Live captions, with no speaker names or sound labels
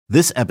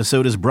This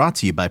episode is brought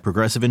to you by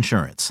Progressive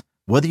Insurance.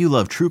 Whether you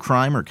love true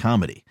crime or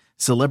comedy,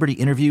 celebrity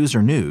interviews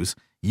or news,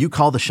 you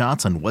call the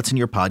shots on what's in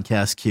your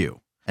podcast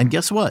queue. And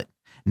guess what?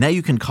 Now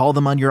you can call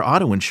them on your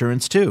auto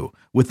insurance too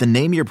with the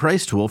Name Your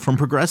Price tool from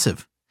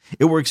Progressive.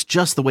 It works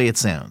just the way it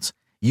sounds.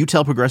 You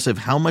tell Progressive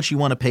how much you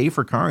want to pay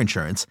for car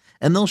insurance,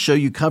 and they'll show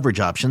you coverage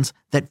options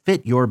that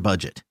fit your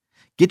budget.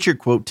 Get your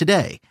quote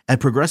today at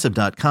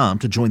Progressive.com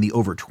to join the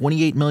over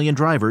 28 million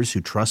drivers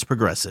who trust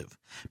Progressive.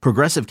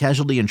 Progressive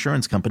Casualty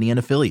Insurance Company and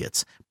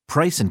Affiliates.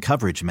 Price and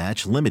coverage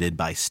match limited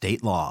by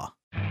state law.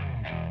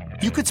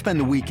 You could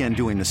spend the weekend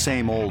doing the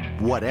same old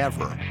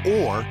whatever,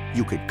 or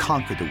you could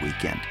conquer the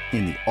weekend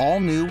in the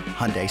all-new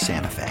Hyundai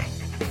Santa Fe.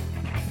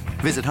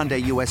 Visit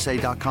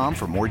HyundaiUSA.com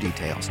for more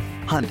details.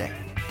 Hyundai,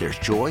 there's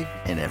joy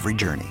in every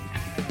journey.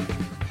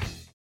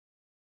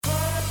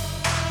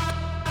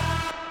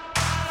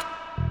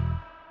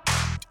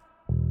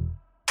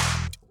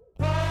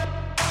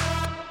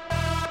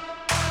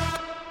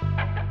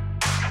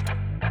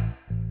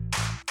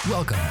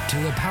 Welcome to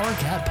the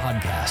Powercat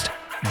Podcast,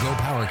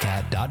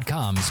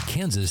 GoPowercat.com's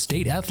Kansas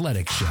State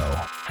Athletics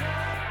Show.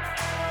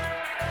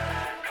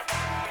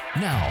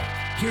 Now,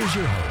 here's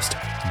your host,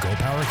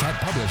 GoPowercat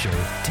publisher,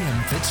 Tim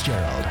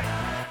Fitzgerald.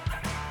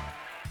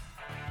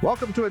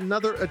 Welcome to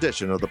another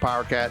edition of the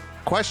Powercat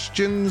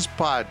Questions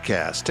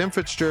Podcast. Tim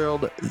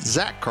Fitzgerald,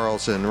 Zach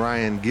Carlson,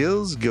 Ryan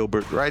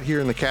Gilbert, right here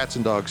in the Cats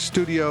and Dogs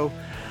studio.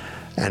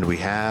 And we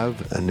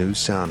have a new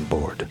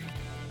soundboard.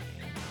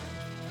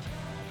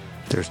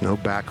 There's no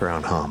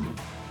background hum.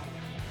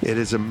 It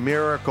is a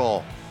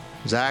miracle.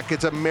 Zach,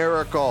 it's a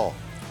miracle.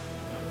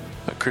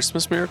 A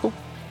Christmas miracle?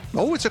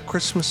 Oh, it's a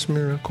Christmas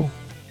miracle.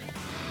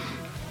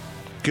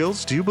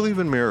 Gills, do you believe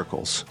in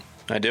miracles?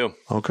 I do.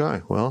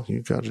 Okay, well,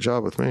 you got a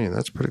job with me.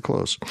 That's pretty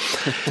close.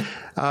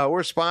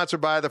 We're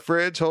sponsored by the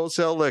Fridge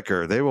Wholesale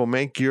Liquor. They will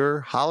make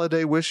your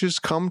holiday wishes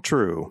come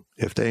true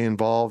if they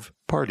involve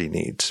party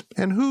needs.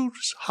 And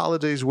whose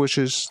holiday, you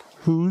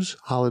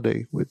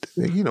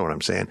know what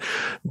I'm saying,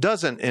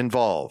 doesn't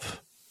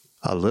involve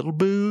a little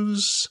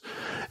booze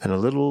and a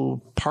little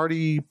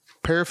party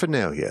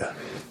paraphernalia,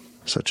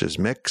 such as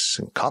mix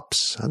and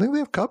cups. I think they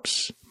have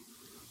cups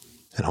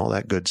and all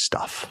that good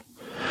stuff.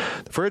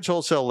 The Fridge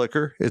Wholesale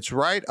Liquor, it's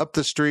right up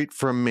the street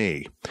from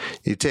me.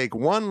 You take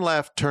one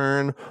left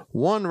turn,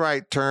 one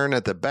right turn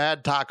at the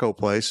bad taco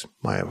place.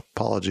 My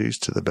apologies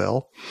to the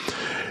bell.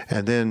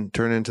 And then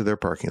turn into their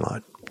parking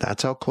lot.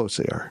 That's how close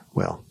they are.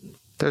 Well,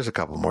 there's a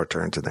couple more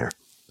turns in there.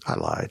 I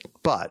lied.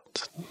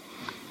 But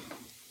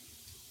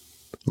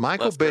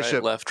Michael Left,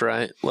 Bishop.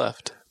 right,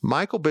 left.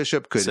 Michael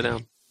Bishop could Sit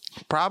down.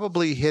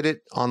 probably hit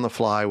it on the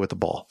fly with the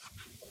ball.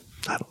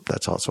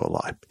 That's also a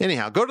lie.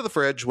 Anyhow, go to the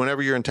Fridge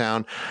whenever you're in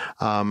town.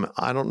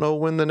 I don't know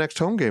when the next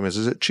home game is.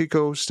 Is it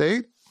Chico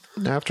State?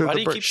 After Why the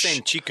do you keep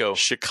saying Chico?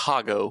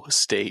 Chicago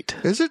State.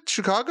 Is it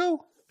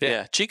Chicago?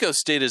 Yeah, Chico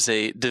State is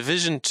a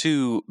Division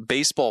II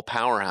baseball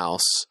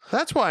powerhouse.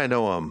 That's why I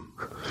know them.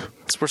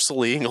 It's where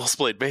Sully Ingles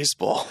played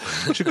baseball.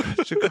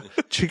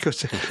 Chico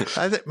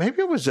State.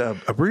 Maybe it was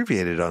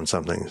abbreviated on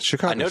something.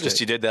 Chicago I noticed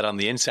State. you did that on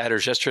the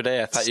Insiders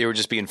yesterday. I thought you were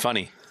just being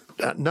funny.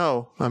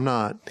 No, I'm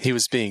not. He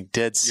was being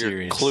dead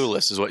serious. You're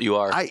clueless is what you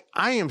are. I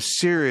am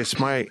serious.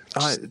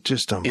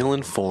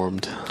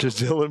 Ill-informed.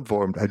 Just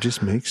ill-informed. I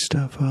just make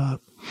stuff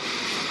up.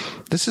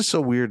 This is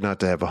so weird not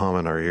to have a hum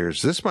in our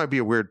ears. This might be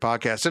a weird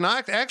podcast. And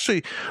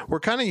we're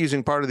kind of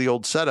using part of the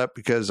old setup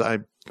because I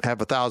have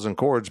 1,000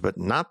 cords, but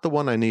not the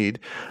one I need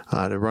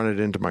to run it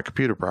into my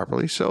computer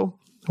properly. So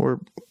we're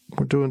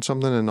doing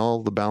something and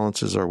all the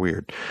balances are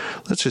weird.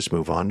 Let's just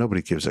move on.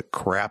 Nobody gives a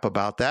crap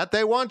about that.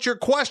 They want your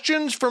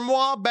questions from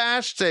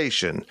Wabash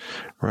Station.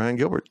 Ryan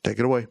Gilbert, take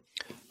it away.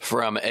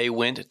 From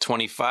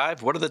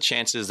AWint25, what are the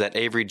chances that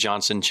Avery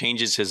Johnson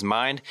changes his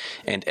mind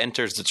and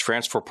enters the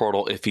transfer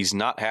portal if he's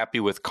not happy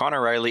with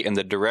Connor Riley and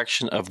the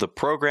direction of the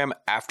program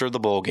after the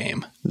bowl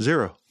game?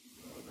 Zero.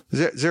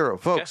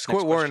 Folks, Okay,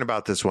 quit worrying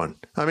about this one.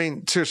 I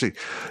mean, seriously,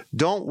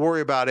 don't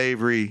worry about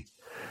Avery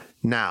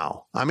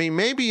now. I mean,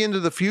 maybe into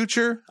the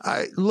future.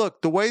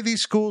 Look, the way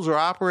these schools are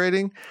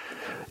operating,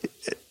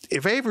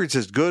 if Avery's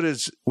as good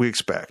as we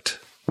expect,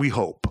 we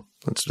hope.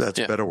 That's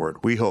a better word.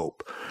 We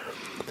hope.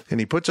 And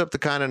he puts up the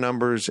kind of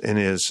numbers in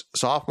his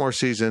sophomore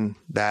season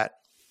that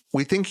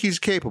we think he's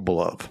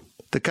capable of,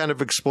 the kind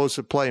of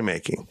explosive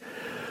playmaking.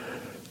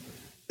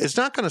 It's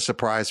not going to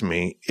surprise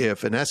me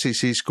if an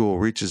SEC school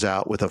reaches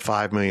out with a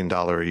 $5 million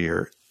a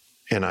year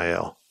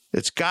NIL.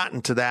 It's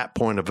gotten to that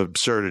point of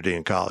absurdity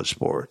in college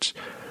sports.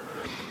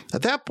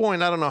 At that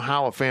point, I don't know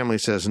how a family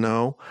says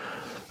no,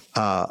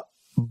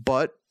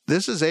 but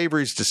this is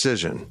Avery's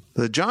decision.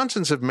 The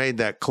Johnsons have made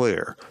that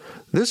clear.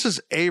 This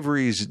is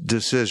Avery's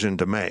decision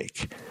to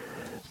make.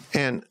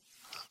 And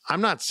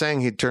I'm not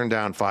saying he'd turn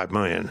down $5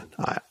 million.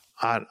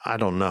 I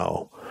don't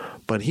know.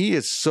 But he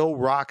is so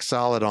rock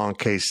solid on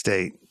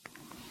K-State.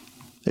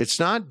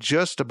 It's not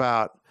just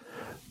about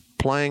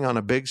playing on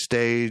a big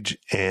stage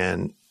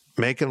and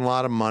making a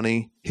lot of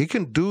money. He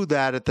can do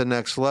that at the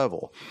next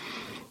level.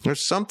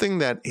 There's something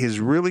that has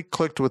really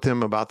clicked with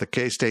him about the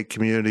K-State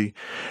community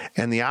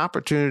and the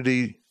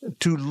opportunity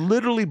to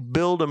literally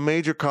build a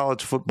major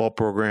college football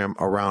program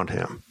around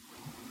him.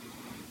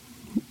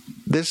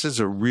 This is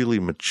a really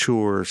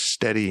mature,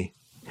 steady,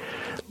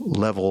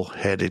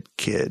 level-headed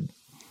kid.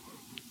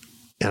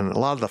 And a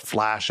lot of the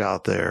flash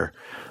out there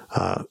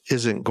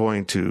isn't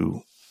going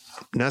to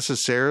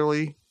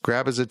necessarily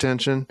grab his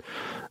attention.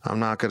 I'm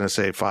not going to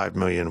say 5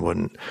 million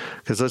wouldn't,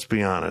 because let's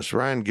be honest,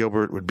 Ryan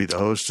Gilbert would be the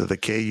host of the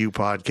KU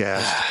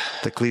podcast,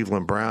 the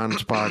Cleveland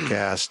Browns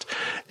podcast,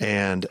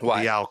 and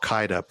the Al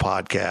Qaeda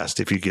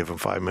podcast if you give him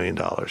 $5 million.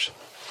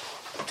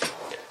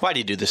 Why do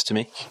you do this to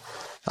me?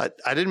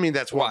 I didn't mean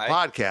that's one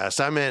podcast.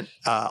 I meant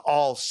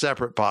all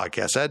separate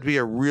podcasts. That'd be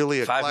a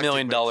really $5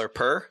 million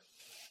per?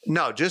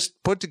 No,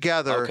 just put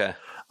together. Okay.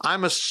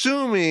 I'm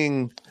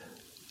assuming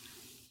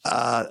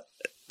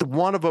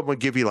one of them would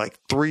give you like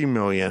 $3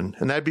 million,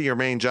 and that'd be your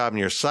main job, and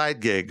your side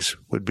gigs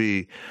would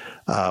be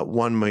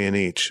 $1 million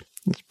each.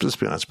 Let's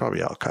be honest,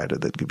 probably Al Qaeda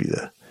that'd give you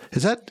that.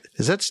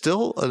 Is that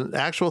still an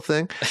actual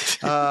thing?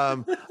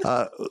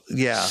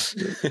 Yeah.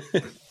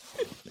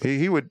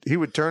 He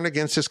would turn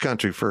against his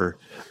country for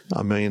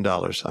 $1 million.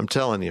 I'm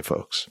telling you,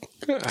 folks.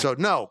 So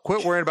no,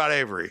 quit worrying about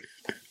Avery.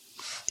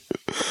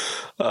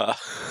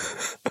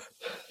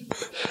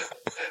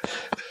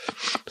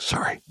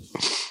 Sorry.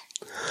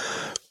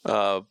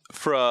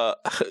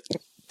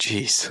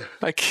 Jeez,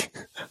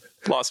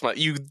 lost my.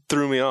 You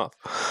threw me off.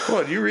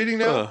 What, are you reading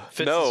now?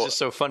 Fitz is just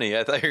so funny.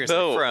 I thought you were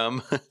going to say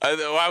from.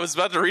 I was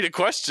about to read a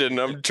question.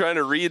 I'm trying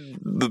to read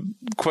the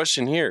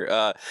question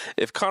here.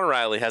 If Conor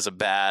Riley has a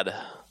bad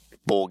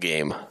bowl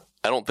game,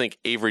 I don't think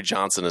Avery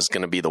Johnson is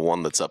going to be the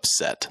one that's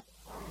upset.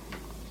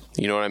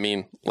 You know what I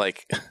mean?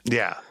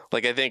 Yeah.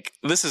 I think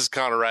this is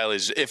Conor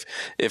Riley's. If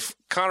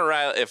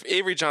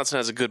Avery Johnson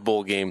has a good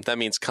bowl game, that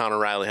means Conor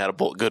Riley had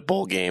a good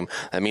bowl game.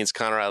 That means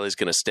Conor Riley's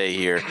going to stay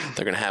here.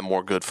 They're going to have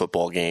more good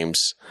football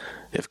games.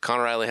 If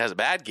Conor Riley has a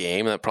bad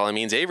game, that probably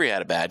means Avery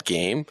had a bad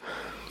game.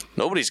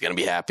 Nobody's going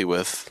to be happy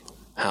with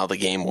how the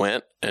game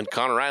went, and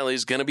Conor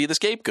Riley's going to be the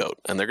scapegoat,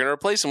 and they're going to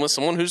replace him with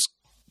someone who's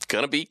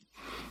going to be.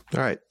 All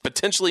right.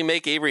 Potentially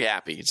make Avery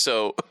happy.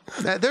 So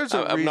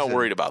I'm not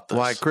worried about this.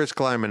 Why Chris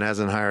Kleiman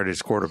hasn't hired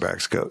his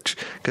quarterbacks coach.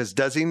 Because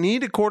does he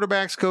need a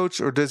quarterbacks coach,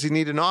 or does he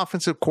need an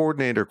offensive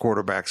coordinator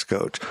quarterbacks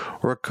coach,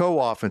 or a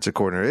co-offensive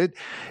coordinator?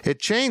 It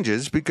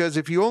changes, because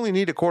if you only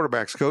need a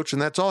quarterbacks coach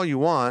and that's all you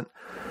want,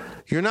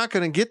 you're not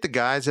going to get the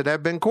guys that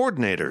have been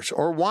coordinators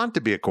or want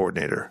to be a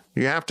coordinator.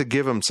 You have to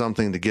give them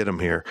something to get them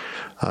here.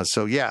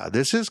 So, yeah,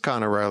 this is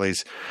Conor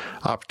Riley's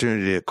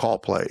opportunity to call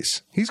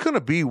plays. He's going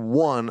to be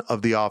one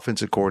of the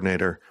offensive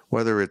coordinator,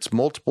 whether it's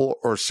multiple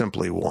or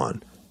simply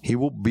one. He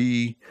will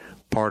be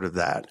part of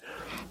that.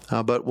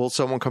 But will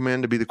someone come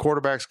in to be the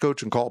quarterback's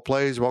coach and call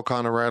plays while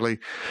Conor Riley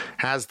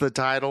has the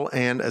title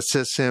and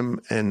assists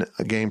him in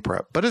a game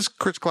prep? But as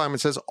Chris Kleiman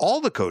says,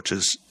 all the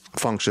coaches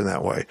function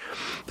that way.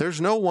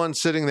 There's no one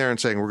sitting there and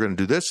saying, we're going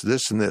to do this,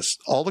 this, and this.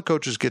 All the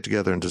coaches get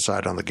together and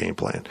decide on the game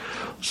plan.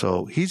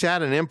 So he's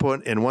had an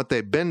input in what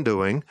they've been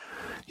doing.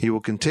 He will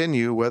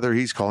continue whether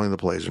he's calling the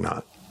plays or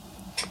not.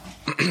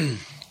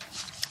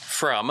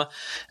 From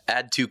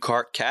Add to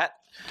Cart Cat.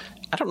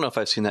 I don't know if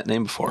I've seen that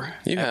name before.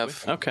 You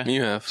have. Okay.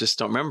 You have. Just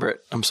don't remember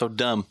it. I'm so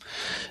dumb.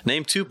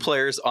 Name 2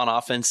 players on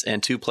offense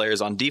and 2 players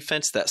on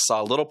defense that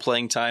saw little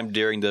playing time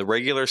during the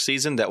regular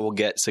season that will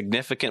get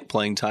significant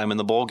playing time in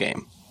the bowl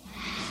game.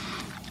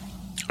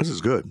 This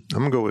is good.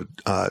 I'm going to go with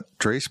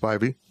Trey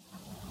Spivey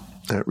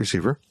at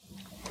receiver.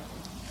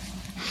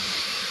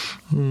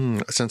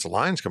 Since the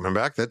line's coming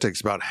back, that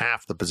takes about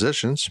half the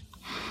positions.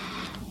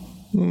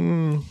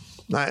 Do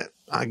I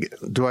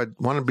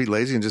want to be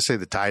lazy and just say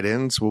the tight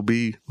ends will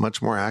be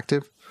much more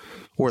active?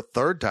 Or a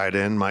third tight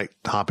end might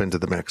hop into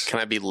the mix. Can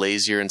I be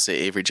lazier and say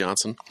Avery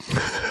Johnson?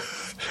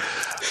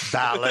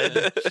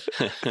 Valid.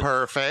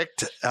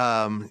 Perfect.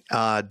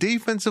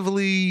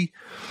 Defensively,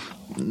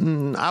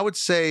 I would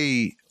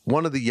say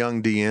one of the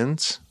young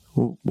DNs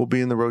will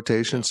be in the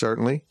rotation,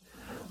 certainly.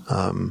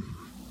 You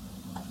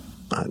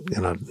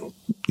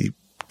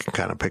can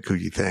kind of pick who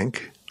you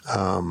think.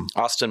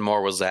 Austin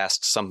Moore was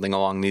asked something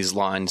along these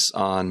lines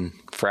on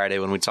Friday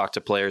when we talked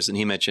to players, and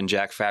he mentioned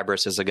Jack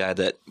Fabris as a guy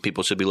that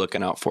people should be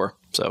looking out for.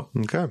 So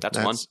that's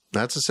one.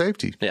 That's a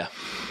safety. Yeah.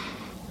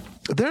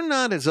 They're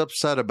not as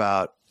upset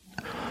about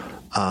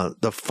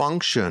the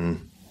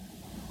function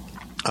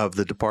of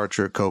the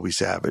departure of Kobe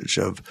Savage,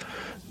 of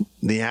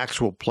the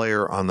actual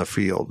player on the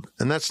field.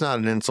 And that's not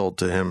an insult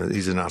to him.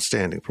 He's an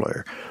outstanding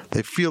player.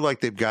 They feel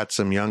like they've got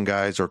some young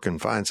guys or can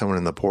find someone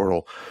in the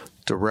portal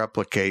to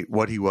replicate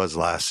what he was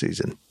last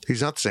season.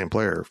 He's not the same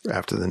player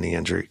after the knee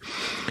injury.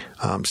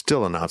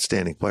 Still an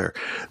outstanding player.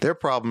 Their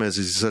problem is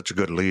he's such a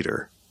good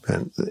leader.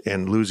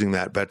 And losing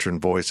that veteran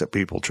voice that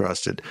people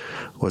trusted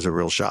was a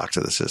real shock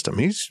to the system.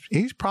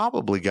 He's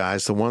probably,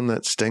 guys, the one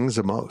that stings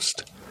the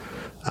most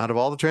out of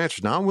all the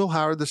transfers. Not Will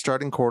Howard, the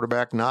starting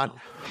quarterback, not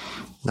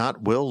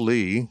Will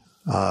Lee,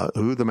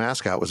 who the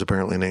mascot was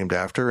apparently named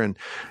after, and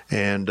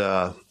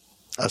a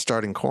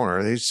starting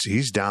corner.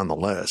 He's down the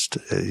list.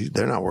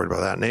 They're not worried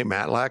about that. Nate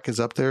Matlack is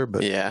up there,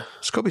 but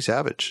it's Kobe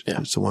Savage. Yeah.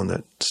 It's the one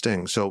that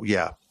stings. So,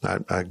 yeah,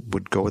 I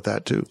would go with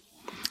that too.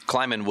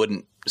 Kleiman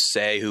wouldn't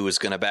say who was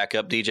going to back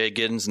up DJ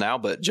Giddens now,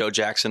 but Joe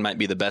Jackson might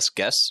be the best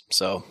guess.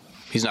 So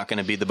he's not going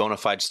to be the bona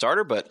fide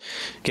starter, but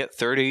get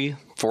 40%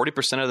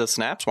 of the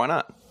snaps. Why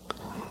not?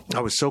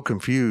 I was so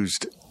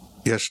confused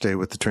yesterday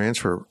with the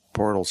transfer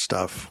portal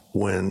stuff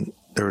when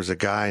there was a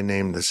guy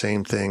named the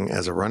same thing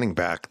as a running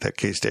back that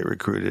K-State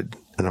recruited.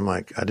 And I'm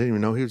like, I didn't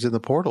even know he was in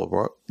the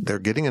portal. They're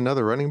getting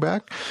another running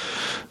back?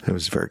 It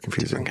was very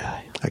confusing.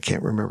 Guy. I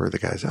can't remember the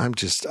guys.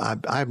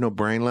 I have no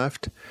brain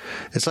left.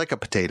 It's like a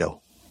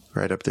potato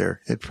right up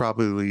there. It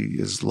probably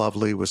is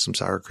lovely with some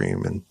sour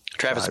cream and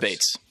Travis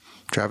Bates.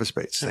 Travis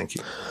Bates, thank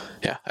you.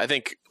 Yeah, I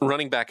think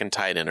running back and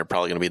tight end are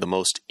probably going to be the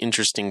most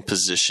interesting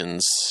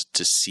positions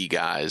to see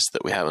guys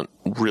that we haven't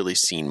really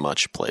seen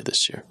much play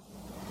this year.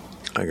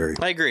 I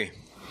agree.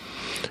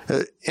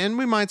 And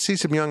we might see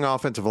some young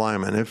offensive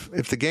linemen.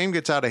 If the game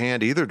gets out of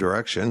hand either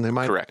direction, they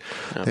might. Correct.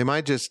 Yeah. They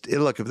might just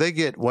look. If they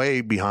get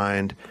way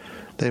behind,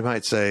 they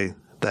might say,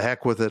 "The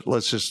heck with it.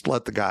 Let's just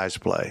let the guys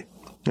play.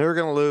 They're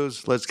going to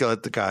lose. Let's go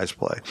let the guys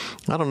play."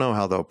 I don't know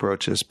how they'll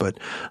approach this, but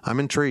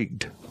I'm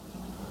intrigued.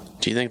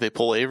 Do you think they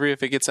pull Avery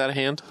if it gets out of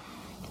hand?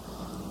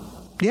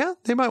 Yeah,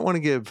 they might want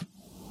to give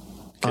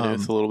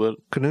Knuth a little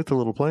bit. Knuth a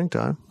little playing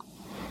time.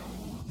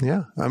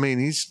 Yeah, I mean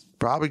he's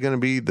probably going to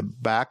be the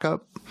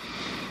backup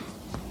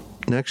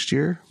next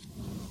year,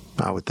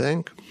 I would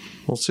think.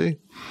 We'll see.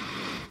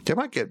 They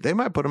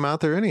might put him out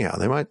there anyhow.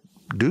 They might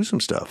do some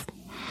stuff.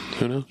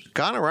 Who knows?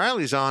 Connor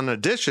Riley's on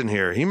addition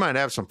here. He might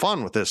have some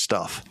fun with this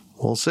stuff.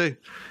 We'll see.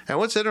 And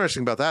what's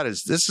interesting about that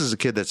is this is a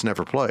kid that's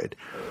never played.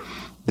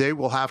 They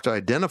will have to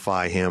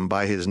identify him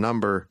by his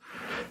number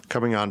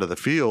coming onto the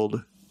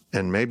field,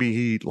 and maybe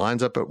he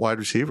lines up at wide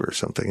receiver or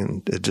something,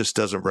 and it just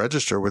doesn't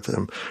register with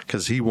him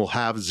because he will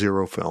have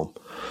zero film.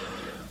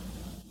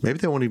 Maybe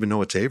they won't even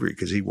know it's Avery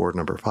because he wore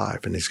number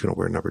 5 and he's going to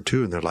wear number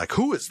 2. And they're like,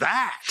 who is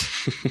that?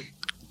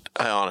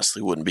 I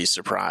honestly wouldn't be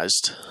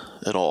surprised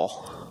at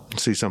all.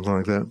 See something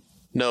like that?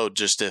 No,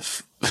 just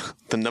if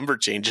the number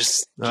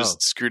changes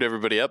just screwed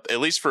everybody up, at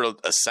least for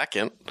a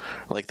second.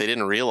 Like they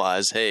didn't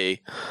realize,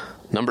 hey,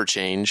 number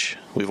change.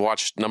 We've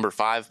watched number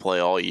 5 play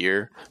all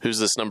year. Who's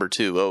this number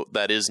 2? Oh,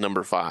 that is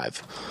number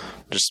 5.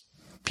 Just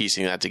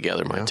piecing that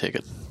together might take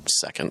a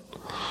second.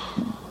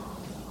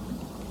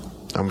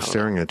 I'm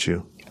staring at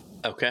you.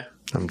 Okay.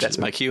 That's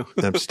my cue.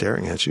 I'm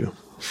staring at you.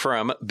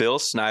 From Bill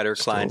Snyder,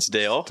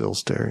 Clydesdale. Still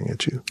staring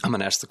at you. I'm going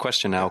to ask the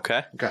question now,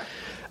 okay? Okay.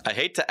 I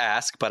hate to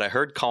ask, but I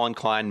heard Colin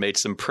Klein made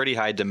some pretty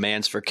high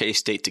demands for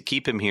K-State to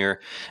keep him here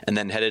and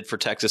then headed for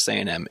Texas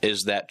A&M.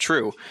 Is that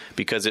true?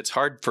 Because it's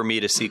hard for me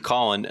to see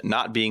Colin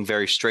not being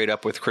very straight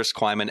up with Chris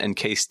Kleiman and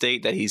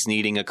K-State that he's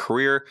needing a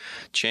career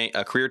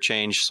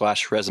change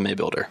 / resume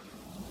builder.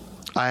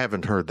 I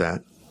haven't heard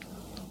that.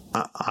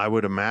 I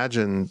would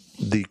imagine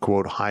the,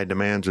 quote, high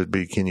demands would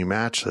be, can you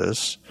match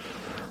this?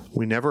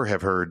 We never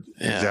have heard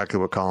exactly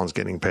what Colin's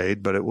getting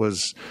paid, but it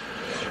was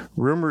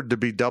rumored to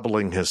be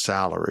doubling his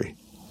salary.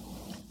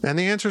 And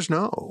the answer is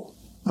no.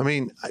 I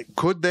mean,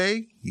 could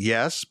they?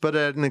 Yes, but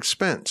at an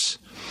expense.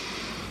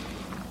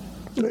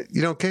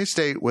 You know,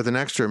 K-State, with an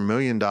extra $1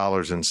 million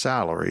in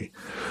salary,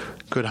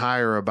 could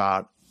hire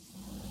about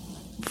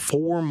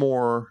 4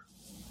 more,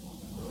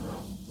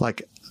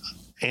 like,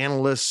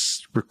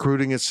 analysts,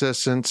 recruiting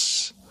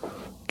assistants,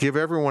 give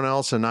everyone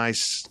else a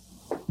nice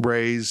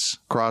raise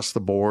across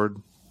the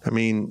board. I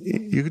mean,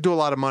 you could do a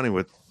lot of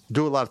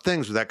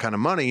things with that kind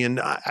of money, and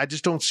I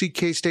just don't see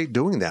K-State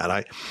doing that.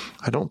 I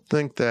don't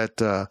think that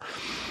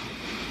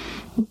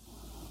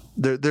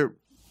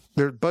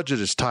their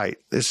budget is tight.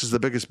 This is the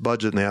biggest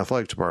budget in the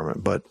athletic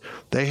department, but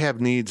they have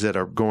needs that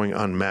are going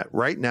unmet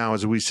right now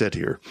as we sit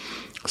here.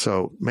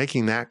 So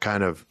making that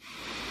kind of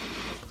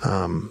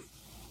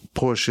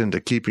push into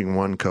keeping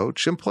one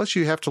coach, and plus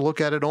you have to look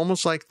at it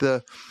almost like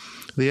the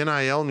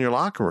NIL in your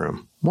locker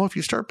room. Well, if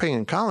you start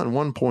paying Colin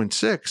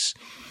 1.6,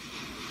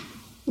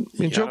 I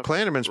mean, Joe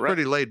Klanderman's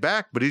pretty laid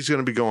back, but he's going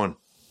to be going,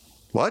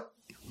 what?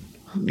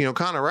 You know,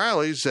 Connor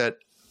Riley's at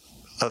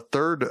a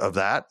third of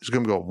that. He's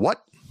going to go,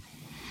 what?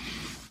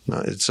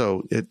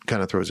 So it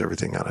kind of throws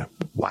everything out of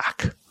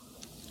whack.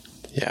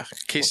 Yeah.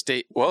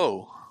 K-State.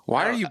 Whoa.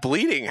 Why are you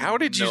bleeding? How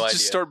did you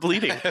just start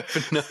bleeding? I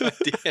have no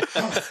idea.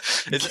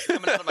 Is it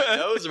coming out of my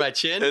nose or my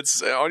chin?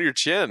 It's on your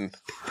chin.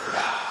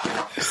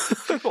 I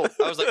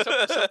was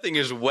like, something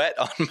is wet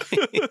on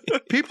me.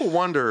 People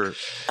wonder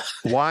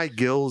why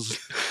Gills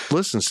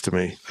listens to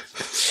me.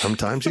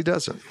 Sometimes he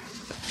doesn't.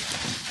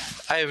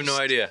 I have no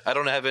idea. I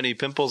don't have any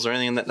pimples or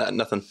anything.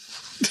 Nothing.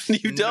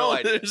 You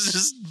don't? There's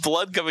just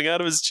blood coming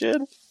out of his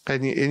chin.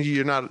 And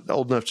you're not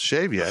old enough to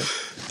shave yet.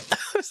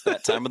 It's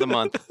that time of the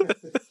month.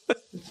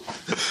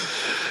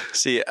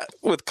 See,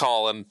 with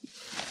Colin,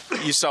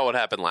 you saw what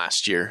happened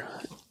last year.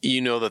 You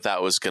know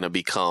that was going to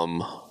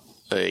become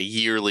a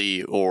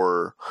yearly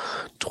or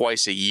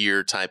twice a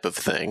year type of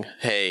thing.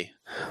 Hey,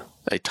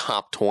 a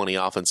top 20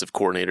 offensive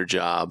coordinator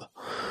job.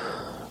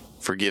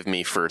 Forgive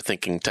me for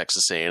thinking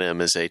Texas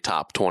A&M is a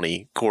top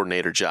 20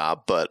 coordinator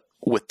job, but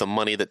with the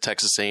money that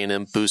Texas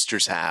A&M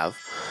boosters have,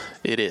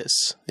 it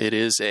is. It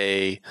is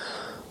a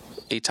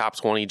top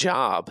 20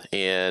 job.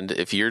 And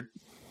if you're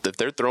if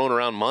they're throwing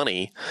around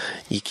money,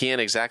 you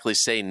can't exactly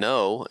say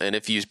no. And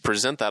if you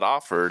present that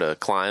offer to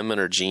Kleiman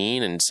or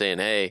Gene and saying,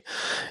 hey,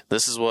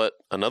 this is what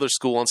another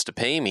school wants to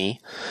pay me,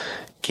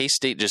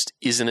 K-State just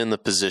isn't in the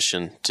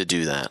position to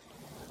do that.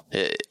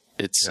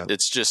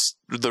 It's just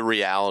the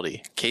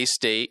reality.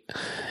 K-State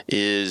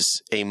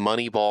is a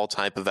Moneyball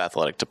type of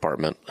athletic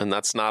department, and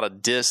that's not a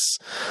diss.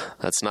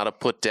 That's not a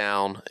put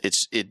down.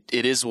 It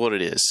is what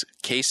it is.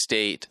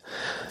 K-State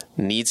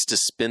needs to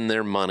spend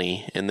their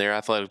money in their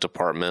athletic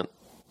department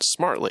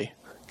smartly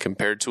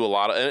compared to a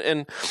lot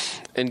of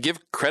and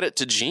give credit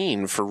to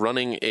Gene for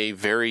running a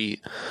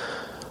very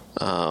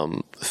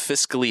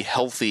fiscally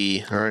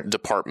healthy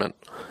department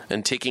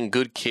and taking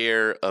good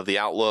care of the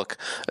outlook,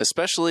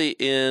 especially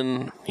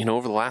in,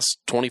 over the last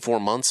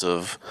 24 months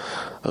of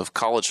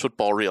college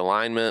football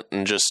realignment,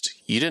 and just,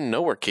 you didn't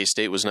know where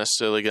K-State was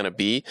necessarily going to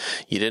be.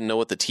 You didn't know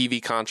what the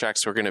TV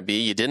contracts were going to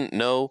be. You didn't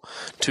know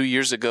 2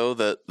 years ago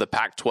that the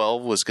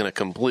Pac-12 was going to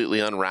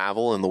completely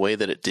unravel in the way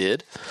that it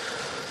did.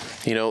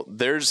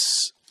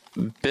 There's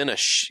been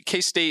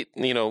K-State,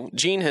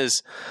 Gene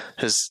has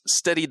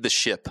steadied the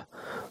ship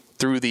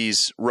through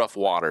these rough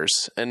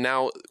waters. And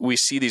now we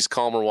see these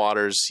calmer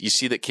waters. You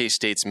see that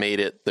K-State's made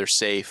it. They're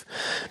safe.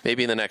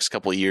 Maybe in the next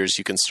couple of years,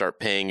 you can start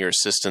paying your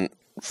assistant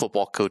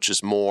football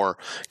coaches more,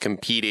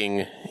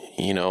 competing,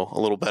 a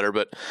little better.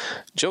 But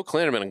Joe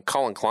Klanderman and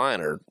Colin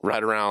Klein are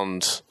right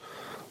around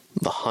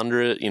the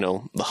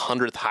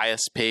 100th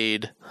highest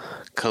paid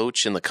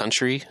coach in the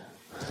country.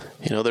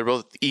 They're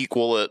both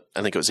equal at,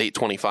 I think it was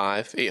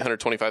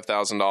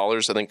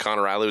 $825,000. I think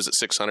Connor Riley was at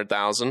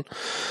 $600,000.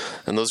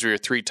 And those are your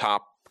three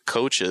top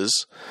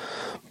coaches,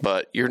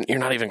 but you're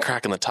not even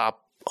cracking the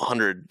top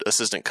 100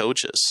 assistant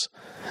coaches.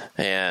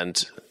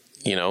 And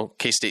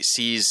K-State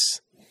sees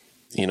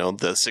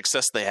the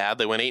success they had.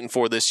 They went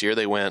 8-4 this year.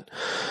 They went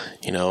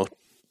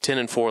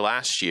 10-4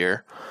 last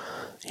year.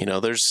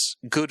 There's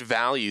good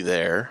value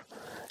there.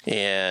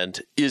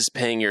 And is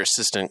paying your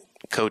assistant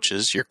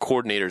coaches, your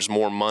coordinators,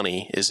 more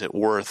money, is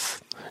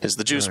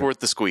the juice worth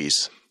the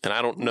squeeze? And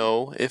I don't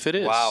know if it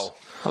is. Wow,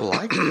 I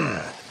like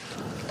that.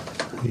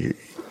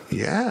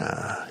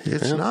 Yeah,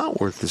 it's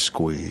not worth the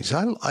squeeze.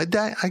 I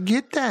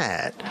get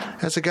that.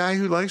 As a guy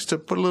who likes to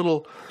put a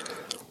little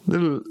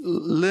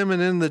lemon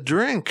in the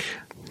drink.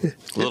 A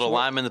little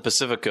lime in the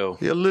Pacifico.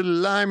 A little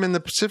lime in the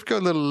Pacifico, a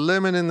little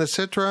lemon in the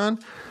Citron.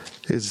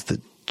 Is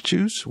the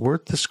juice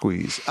worth the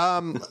squeeze?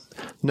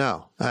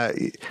 No.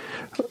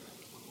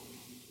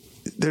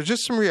 There's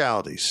just some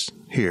realities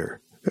here.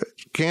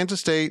 Kansas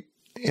State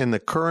in the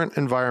current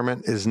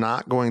environment is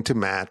not going to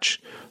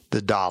match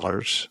the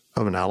dollars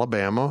of an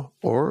Alabama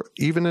or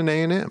even an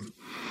A&M.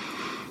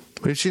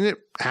 We've seen it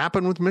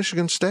happen with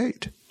Michigan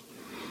State.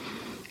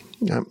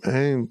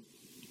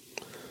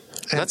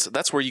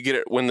 That's where you get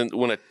it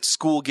when a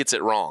school gets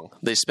it wrong.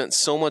 They spent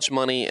so much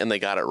money and they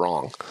got it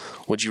wrong.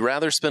 Would you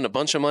rather spend a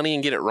bunch of money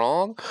and get it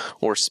wrong,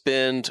 or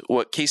spend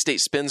what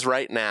K-State spends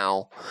right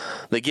now?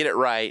 They get it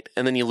right,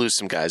 and then you lose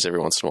some guys every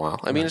once in a while.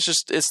 I mean,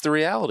 it's the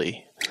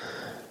reality.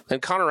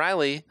 And Connor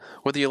Riley,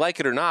 whether you like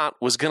it or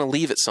not, was going to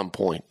leave at some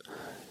point.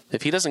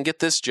 If he doesn't get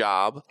this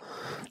job,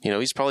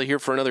 he's probably here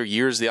for another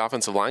year as the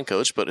offensive line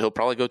coach, but he'll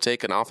probably go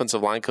take an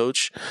offensive line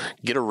coach,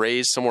 get a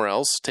raise somewhere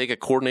else, take a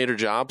coordinator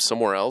job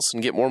somewhere else,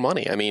 and get more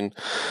money. I mean,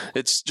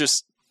 it's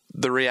just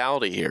the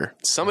reality here.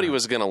 Somebody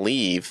was going to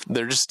leave.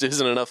 There just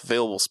isn't enough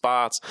available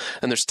spots,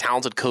 and there's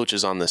talented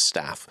coaches on this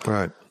staff.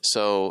 Right.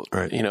 So,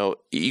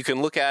 you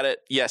can look at it.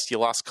 Yes, you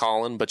lost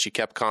Colin, but you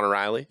kept Connor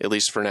Riley, at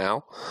least for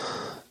now.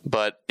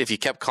 But if you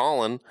kept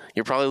Colin,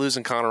 you're probably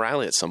losing Connor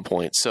Riley at some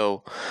point.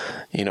 So,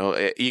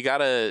 you got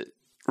to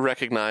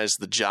recognize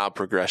the job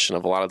progression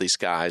of a lot of these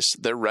guys.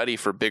 They're ready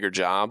for bigger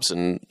jobs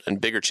and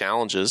bigger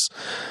challenges,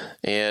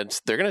 and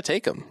they're going to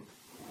take them.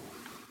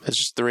 It's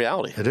just the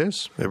reality. It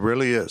is. It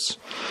really is.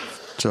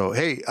 So,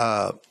 hey,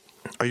 are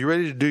you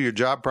ready to do your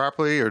job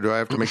properly, or do I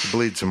have to make you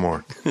bleed some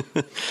more?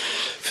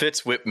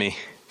 Fitz whipped me.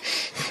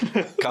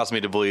 Caused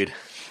me to bleed.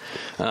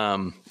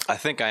 I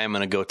think I am going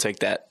to go take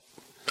that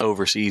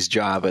overseas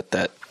job at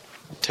that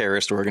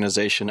terrorist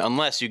organization,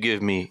 unless you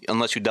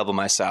double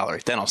my salary.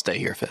 Then I'll stay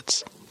here,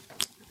 Fitz.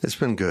 It's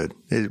been good.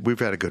 We've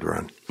had a good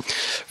run.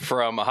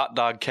 From a hot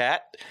dog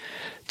cat,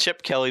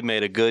 Chip Kelly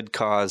made a good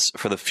cause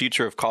for the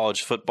future of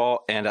college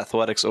football and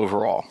athletics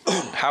overall.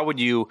 How would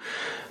you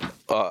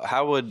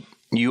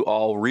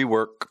all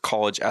rework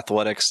college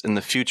athletics in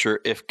the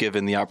future if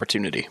given the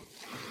opportunity?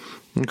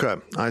 Okay.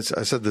 I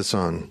said this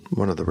on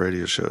one of the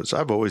radio shows.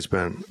 I've always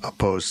been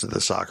opposed to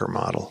the soccer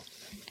model.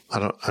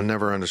 I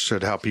never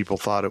understood how people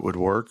thought it would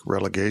work.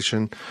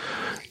 Relegation,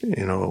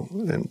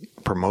 and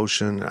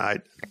promotion.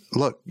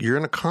 Look, you're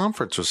in a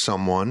conference with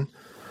someone.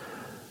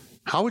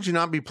 How would you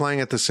not be playing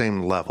at the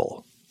same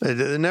level?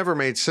 It never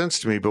made sense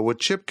to me. But what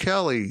Chip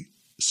Kelly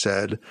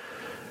said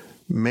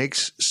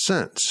makes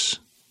sense.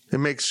 It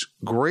makes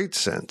great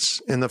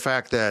sense in the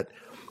fact that,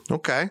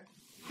 okay,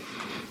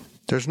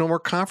 there's no more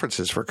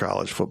conferences for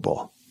college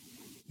football.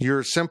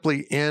 You're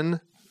simply in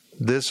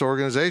this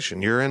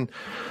organization. You're in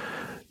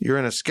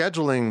a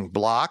scheduling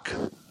block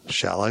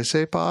shall I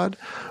say pod,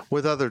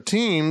 with other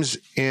teams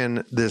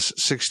in this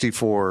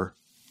 64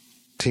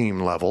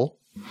 team level.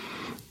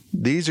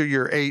 These are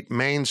your 8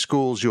 main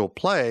schools you'll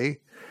play,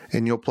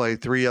 and you'll play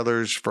 3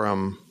 others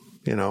from,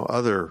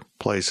 other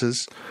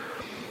places.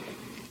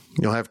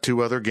 You'll have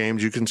 2 other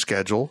games you can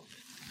schedule.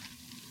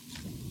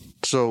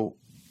 So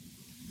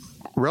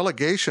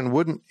relegation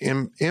wouldn't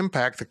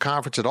impact the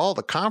conference at all.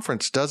 The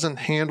conference doesn't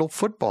handle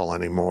football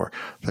anymore.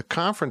 The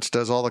conference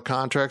does all the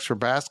contracts for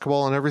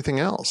basketball and everything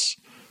else.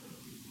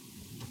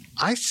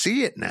 I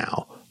see it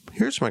now.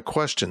 Here's my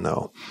question,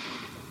 though.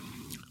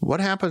 What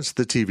happens to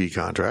the TV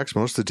contracts?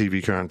 Most of the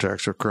TV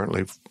contracts are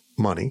currently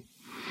money.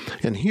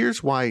 And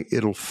here's why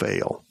it'll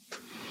fail.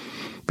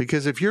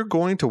 Because if you're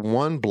going to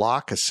one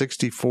block of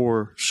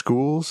 64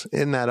 schools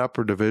in that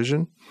upper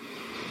division,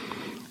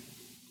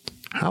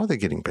 how are they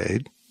getting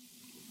paid?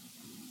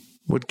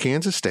 Would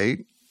Kansas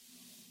State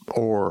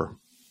or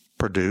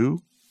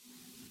Purdue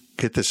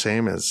get the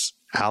same as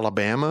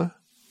Alabama?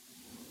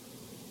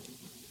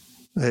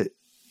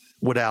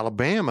 Would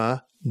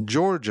Alabama,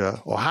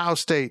 Georgia, Ohio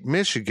State,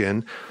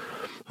 Michigan,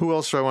 who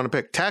else do I want to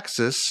pick?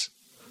 Texas,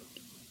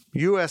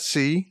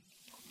 USC,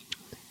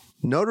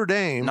 Notre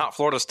Dame. Not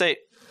Florida State.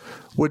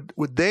 Would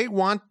they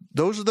want,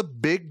 those are the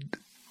big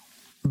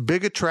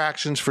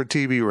attractions for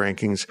TV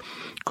rankings.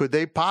 Could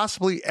they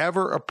possibly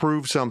ever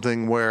approve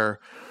something where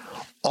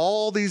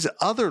all these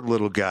other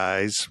little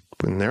guys,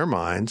 in their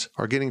minds,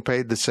 are getting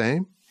paid the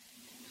same?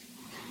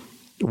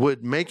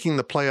 Would making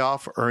the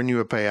playoff earn you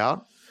a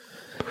payout?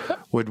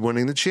 Would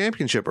winning the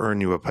championship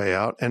earn you a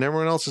payout? And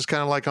everyone else is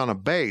kind of like on a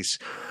base.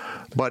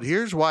 But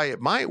here's why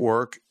it might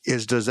work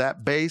is, does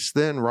that base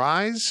then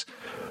rise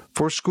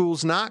for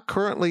schools not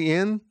currently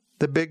in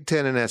the Big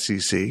Ten and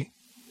SEC?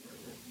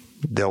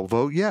 They'll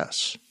vote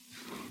yes.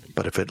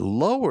 But if it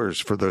lowers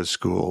for those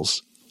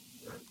schools,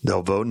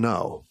 they'll vote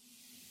no.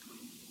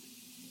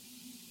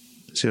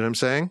 See what I'm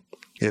saying?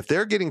 If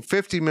they're getting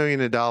 $50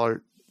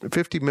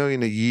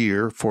 million a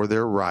year for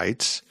their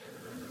rights,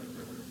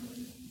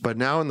 but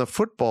now in the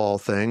football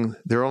thing,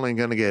 they're only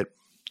going to get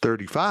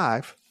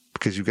 35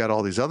 because you've got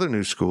all these other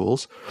new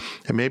schools,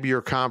 and maybe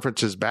your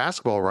conference's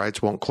basketball rights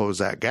won't close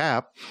that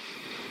gap.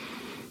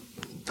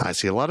 I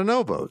see a lot of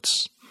no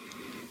votes.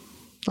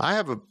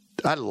 I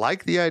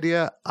like the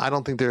idea. I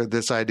don't think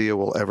this idea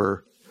will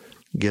ever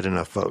get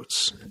enough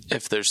votes.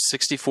 If there's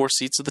 64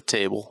 seats at the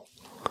table,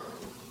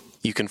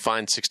 you can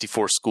find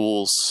 64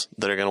 schools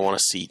that are going to want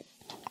a seat,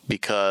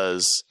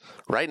 because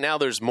right now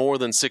there's more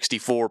than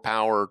 64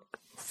 Power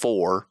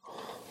 4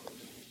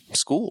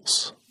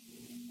 schools.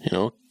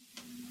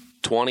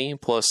 20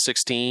 plus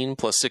 16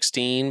 plus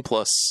 16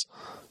 plus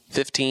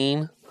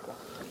 15.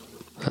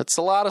 That's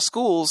a lot of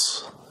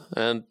schools.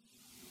 And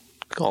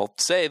I'll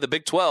say the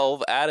Big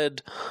 12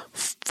 added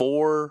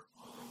 4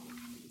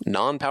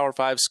 non-Power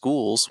 5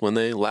 schools when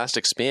they last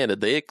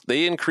expanded.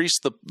 They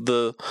increased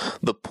the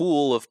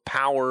pool of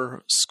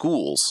power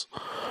schools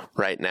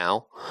right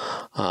now.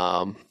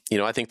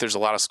 I think there's a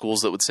lot of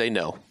schools that would say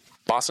no.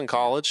 Boston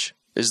College,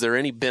 is there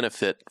any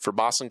benefit for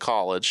Boston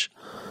College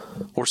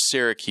or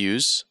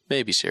Syracuse?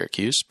 Maybe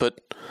Syracuse, but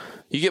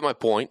you get my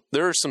point.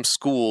 There are some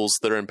schools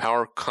that are in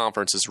power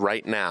conferences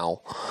right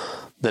now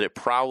that it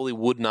probably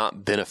would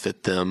not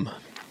benefit them,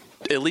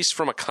 at least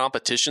from a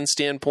competition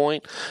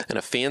standpoint and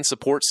a fan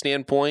support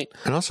standpoint.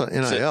 And also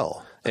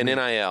NIL.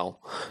 NIL,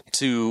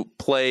 to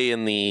play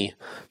in the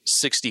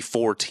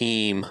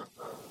 64-team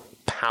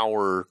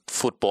power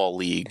football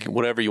league,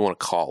 whatever you want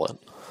to call it.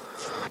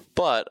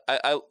 But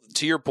I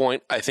to your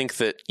point, I think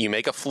that you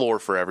make a floor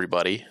for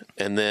everybody,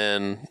 and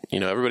then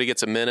everybody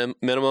gets a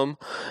minimum,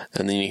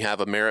 and then you have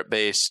a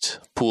merit-based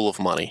pool of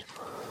money,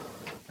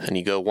 and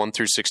you go 1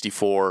 through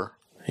 64.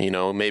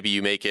 Maybe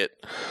you make it.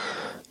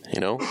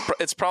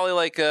 It's probably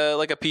like a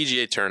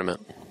PGA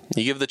tournament.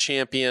 You give the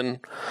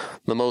champion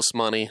the most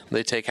money,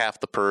 they take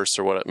half the purse,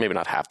 or what? Maybe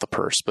not half the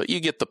purse, but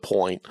you get the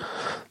point.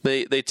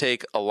 They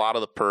take a lot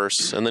of the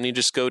purse, and then you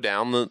just go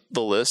down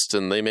the list,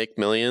 and they make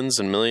millions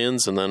and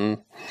millions, and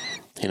then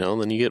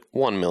you get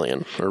 1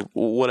 million or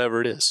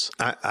whatever it is.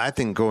 I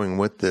think going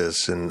with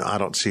this, and I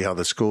don't see how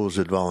the schools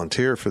would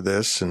volunteer for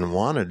this and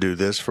want to do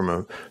this from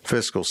a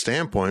fiscal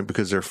standpoint,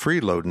 because they're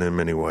freeloading in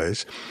many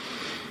ways.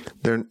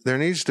 There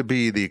needs to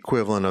be the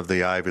equivalent of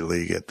the Ivy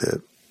League at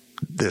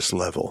this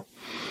level.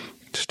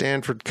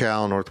 Stanford,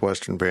 Cal,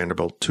 Northwestern,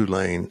 Vanderbilt,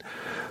 Tulane.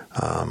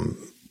 You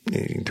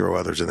can throw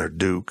others in there.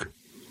 Duke.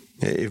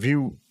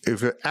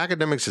 If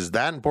academics is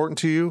that important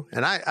to you,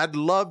 and I'd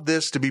love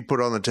this to be put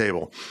on the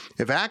table.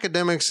 If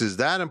academics is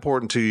that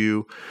important to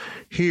you,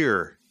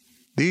 here,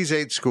 these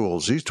 8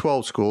 schools, these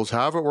 12 schools,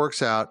 however it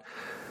works out,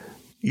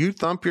 you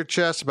thump your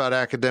chest about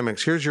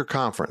academics. Here's your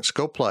conference.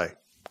 Go play.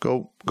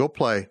 Go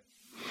play.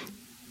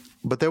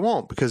 But they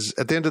won't, because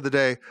at the end of the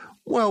day,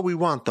 we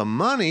want the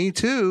money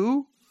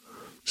too.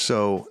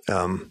 So,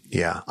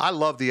 I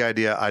love the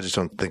idea. I just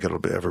don't think it'll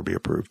ever be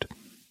approved.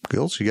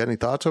 Gills, you got any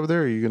thoughts over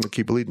there? Or are you going to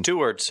keep leading? 2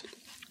 words.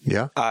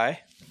 Yeah. I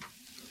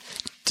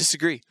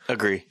disagree.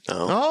 Agree.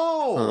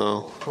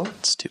 Oh,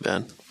 that's too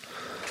bad.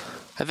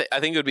 I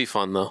think it would be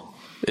fun though.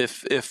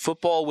 If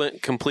football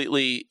went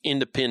completely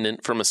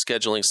independent from a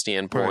scheduling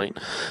standpoint,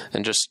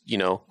 and just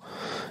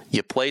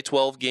you play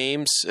 12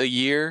 games a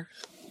year,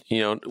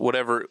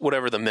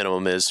 whatever the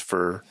minimum is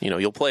for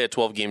you'll play a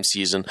 12-game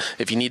season.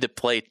 If you need to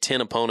play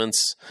 10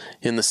 opponents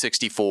in the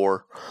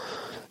 64,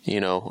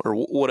 or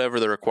whatever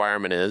the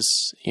requirement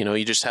is,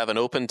 you just have an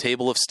open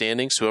table of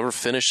standings. Whoever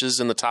finishes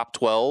in the top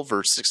 12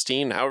 or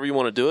 16, however you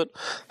want to do it,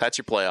 that's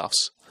your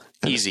playoffs.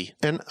 Easy.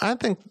 And I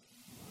think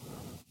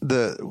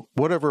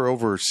whatever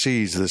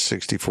oversees the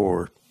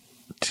 64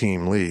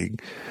 team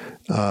league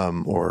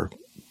or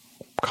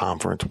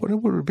conference, what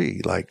would it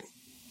be, like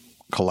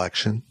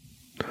collection,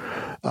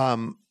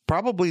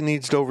 probably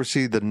needs to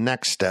oversee the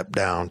next step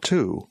down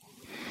too.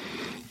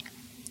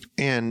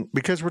 And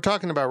because we're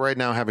talking about right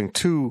now having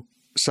two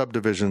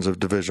subdivisions of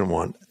Division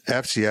I,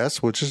 FCS,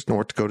 which is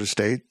North Dakota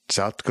State,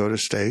 South Dakota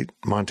State,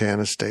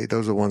 Montana State.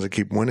 Those are the ones that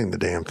keep winning the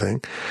damn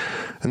thing.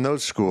 And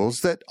those schools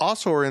that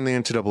also are in the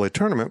NCAA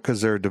tournament because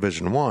they're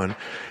Division I.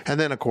 And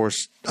then, of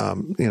course,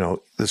 the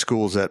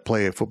schools that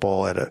play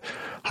football at a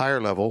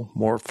higher level,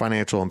 more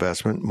financial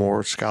investment,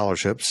 more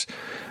scholarships.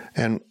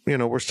 And,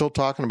 we're still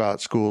talking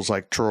about schools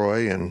like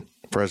Troy and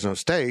Fresno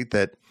State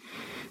that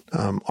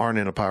aren't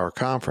in a power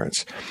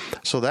conference.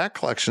 So that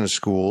collection of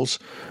schools,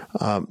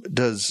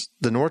 does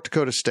the North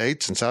Dakota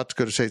States and South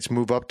Dakota States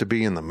move up to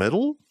be in the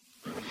middle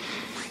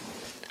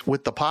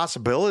with the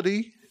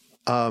possibility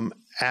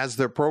as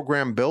their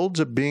program builds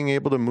of being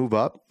able to move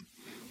up?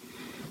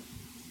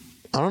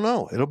 I don't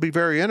know. It'll be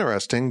very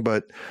interesting,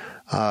 but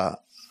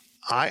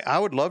I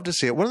would love to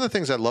see it. One of the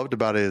things I loved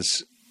about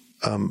his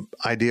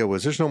idea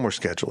was there's no more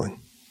scheduling.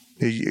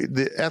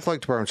 The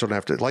athletic departments don't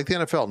have to, like the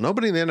NFL.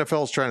 Nobody in the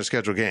NFL is trying to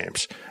schedule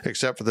games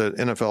except for the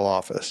NFL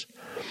office.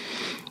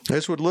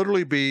 This would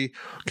literally be,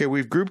 okay,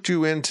 we've grouped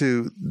you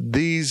into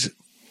these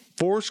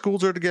 4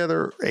 schools are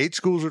together, 8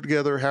 schools are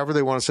together, however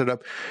they want to set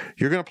up.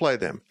 You're going to play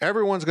them.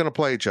 Everyone's going to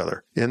play each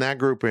other in that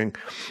grouping.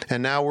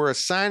 And now we're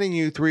assigning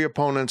you 3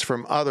 opponents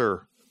from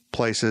other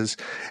places.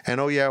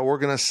 And, we're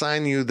going to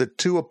assign you the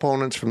 2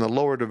 opponents from the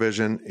lower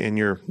division in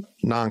your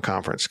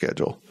non-conference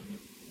schedule.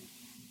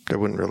 There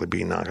wouldn't really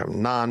be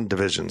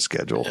non-division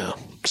schedule,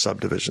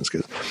 subdivision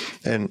schedule.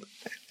 And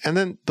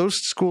then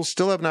those schools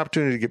still have an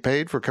opportunity to get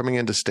paid for coming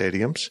into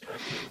stadiums.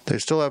 They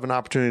still have an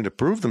opportunity to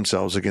prove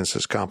themselves against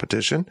this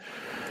competition.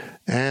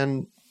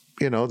 And,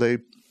 they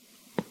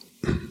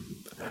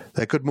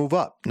could move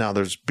up. Now,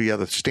 there's be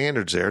other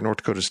standards there. North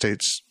Dakota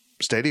State's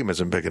stadium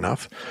isn't big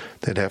enough.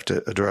 They'd have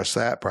to address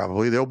that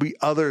probably. There'll be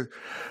other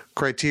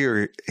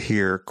criteria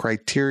here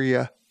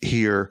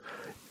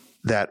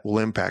that will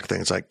impact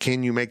things like,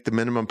 can you make the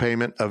minimum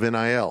payment of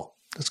NIL?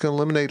 That's going to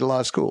eliminate a lot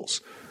of schools.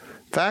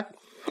 In fact,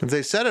 if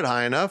they set it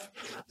high enough,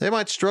 they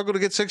might struggle to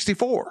get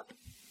 64. I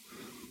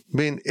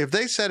mean, if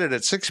they set it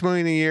at $6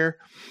 million a year,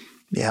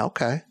 yeah,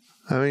 okay.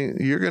 I mean,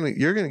 you're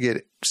gonna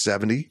get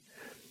 70,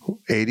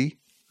 80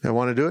 that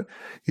want to do it.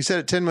 You set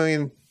it 10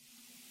 million,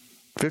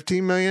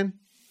 15 million.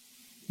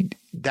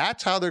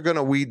 That's how they're going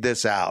to weed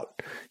this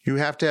out. You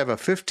have to have a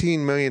 $15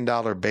 million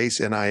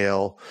base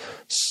NIL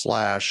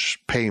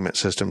 / payment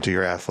system to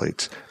your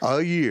athletes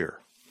a year.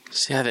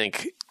 See, I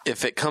think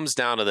if it comes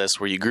down to this,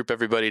 where you group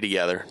everybody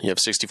together, you have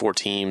 64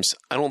 teams,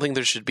 I don't think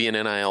there should be an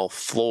NIL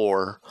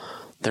floor.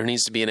 There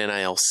needs to be an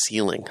NIL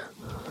ceiling.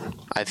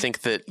 I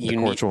think that the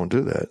courts won't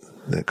do that.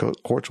 The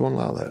courts won't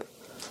allow that.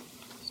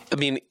 I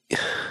mean,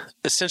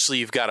 essentially,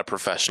 you've got to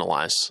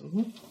professionalize,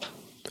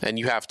 and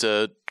you have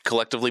to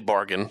collectively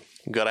bargain.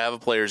 You've got to have a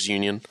players'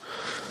 union,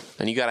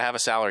 and you got to have a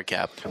salary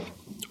cap.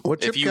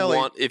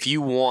 If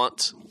you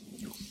want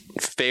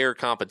fair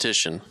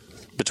competition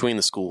between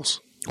the schools.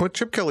 What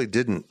Chip Kelly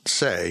didn't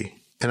say,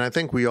 and I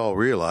think we all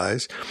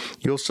realize,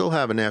 you'll still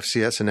have an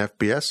FCS and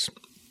FBS,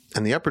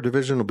 and the upper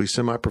division will be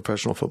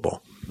semi-professional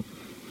football.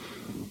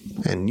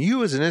 And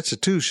you as an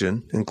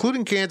institution,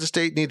 including Kansas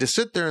State, need to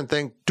sit there and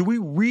think, do we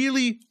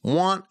really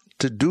want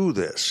to do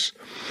this?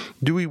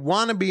 Do we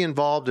want to be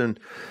involved in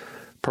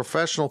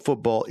professional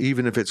football,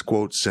 even if it's,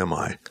 quote,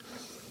 semi?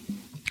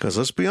 Because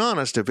let's be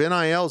honest, if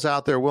NIL's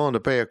out there willing to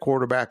pay a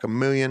quarterback $1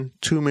 million,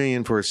 $2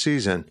 million for a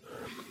season,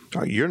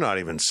 you're not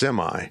even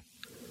semi.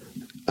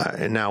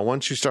 And now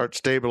once you start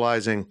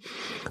stabilizing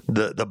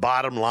the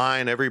bottom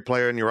line, every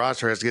player in your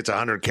roster gets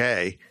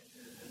 $100K.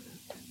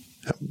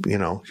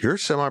 You're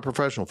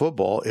semi-professional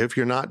football if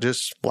you're not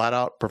just flat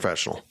out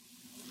professional.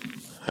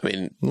 I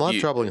mean, a lot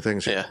of troubling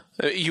things here.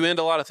 Yeah, you end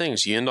a lot of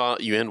things. You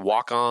end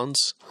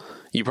walk-ons.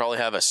 You probably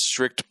have a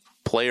strict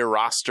player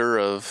roster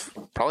of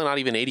probably not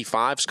even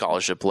 85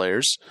 scholarship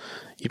players.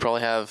 You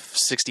probably have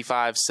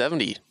 65,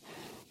 70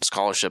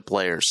 scholarship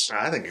players.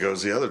 I think it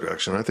goes the other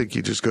direction. I think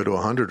you just go to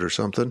 100 or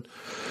something.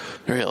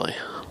 Really?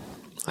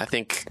 I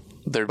think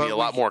there'd be a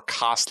lot more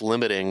cost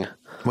limiting.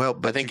 Well,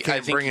 but you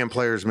can't bring in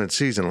players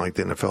mid-season like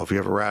the NFL if you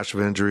have a rash of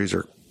injuries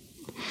or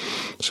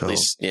so. At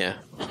least, yeah.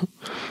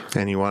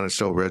 And you want to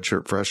still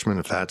redshirt freshmen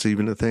if that's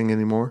even a thing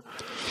anymore.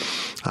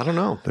 I don't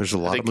know. There's a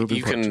lot of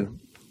moving parts.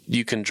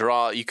 You can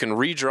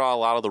redraw a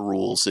lot of the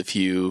rules if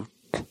you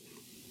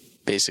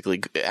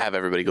basically have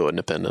everybody go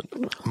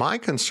independent. My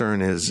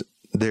concern is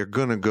they're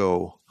going to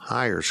go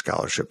higher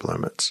scholarship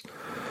limits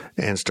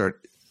and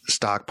start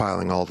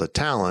stockpiling all the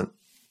talent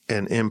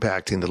and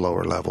impacting the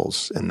lower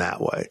levels in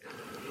that way.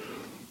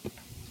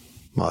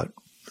 But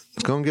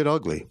it's going to get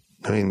ugly.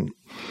 I mean,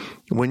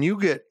 when you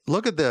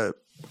look at the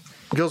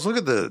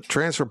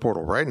transfer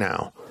portal right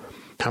now.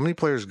 How many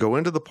players go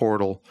into the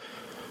portal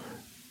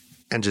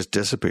and just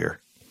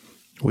disappear?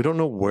 We don't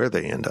know where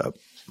they end up.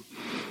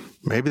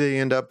 Maybe they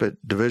end up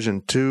at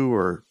Division II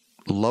or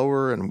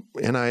lower and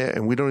NIA,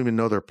 and we don't even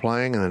know they're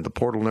playing, and then the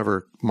portal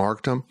never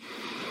marked them.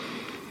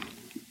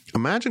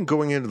 Imagine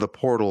going into the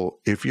portal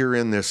if you're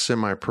in this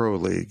semi-pro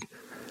league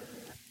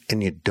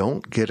and you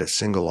don't get a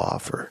single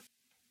offer.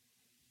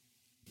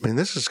 I mean,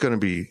 this is going to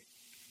be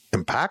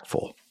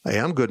impactful. Hey,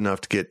 I'm good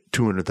enough to get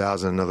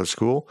 $200,000 in another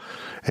school,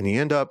 and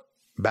you end up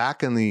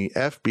back in the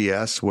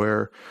FBS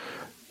where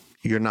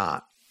you're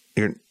not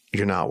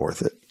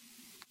worth it.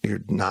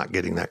 You're not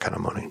getting that kind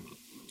of money.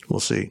 We'll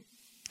see.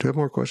 Do we have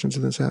more questions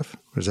in this half?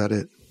 Or is that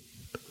it?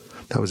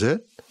 That was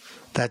it?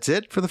 That's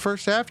it for the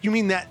first half? You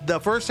mean that the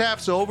first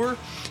half's over?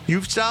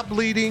 You've stopped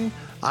bleeding.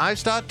 I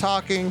stopped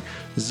talking.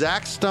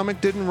 Zach's stomach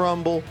didn't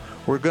rumble.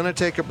 We're going to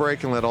take a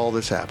break and let all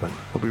this happen.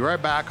 We'll be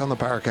right back on the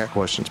Powercat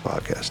Questions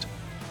podcast.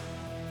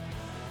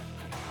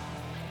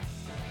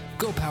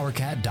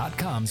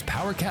 GoPowerCat.com's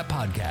Powercat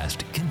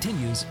podcast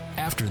continues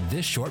after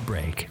this short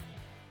break.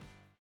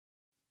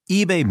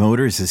 eBay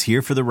Motors is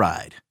here for the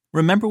ride.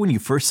 Remember when you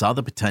first saw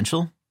the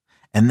potential?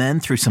 And then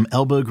through some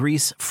elbow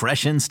grease,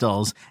 fresh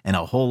installs, and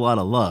a whole lot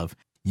of love,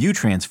 you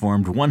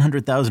transformed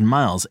 100,000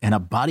 miles and a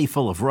body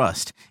full of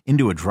rust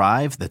into a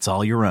drive that's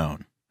all your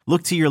own.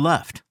 Look to your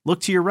left.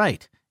 Look to your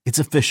right. It's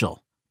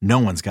official. No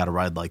one's got a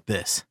ride like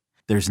this.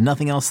 There's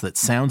nothing else that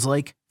sounds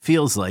like,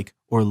 feels like,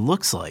 or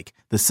looks like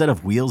the set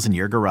of wheels in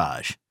your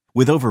garage.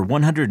 With over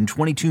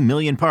 122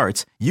 million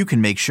parts, you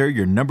can make sure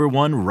your number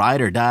one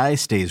ride or die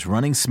stays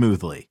running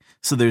smoothly,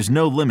 so there's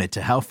no limit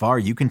to how far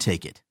you can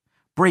take it.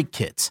 Brake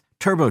kits,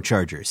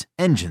 turbochargers,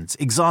 engines,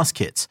 exhaust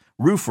kits,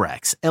 roof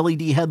racks,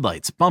 LED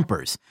headlights,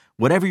 bumpers,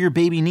 whatever your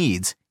baby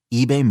needs,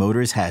 eBay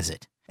Motors has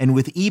it. And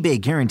with eBay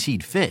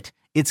Guaranteed Fit,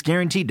 it's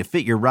guaranteed to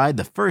fit your ride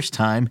the first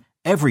time,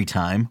 every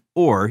time,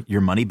 or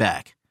your money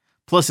back.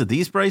 Plus at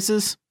these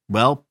prices,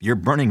 well, you're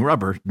burning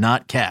rubber,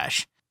 not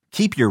cash.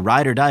 Keep your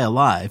ride or die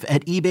alive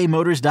at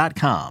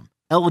ebaymotors.com.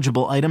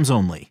 Eligible items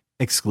only.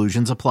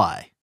 Exclusions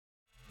apply.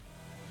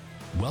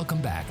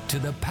 Welcome back to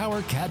the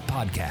Powercat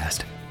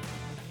podcast.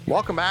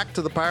 Welcome back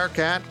to the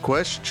Powercat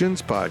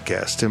Questions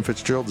podcast. Tim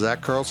Fitzgerald,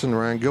 Zach Carlson,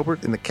 Ryan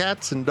Gilbert in the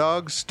Cats and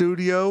Dogs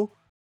studio.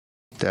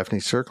 Daphne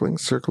circling,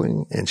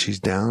 and she's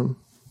down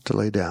to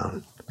lay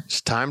down. It's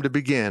time to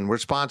begin. We're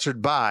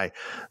sponsored by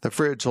The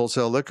Fridge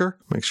Wholesale Liquor.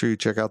 Make sure you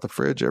check out The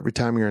Fridge every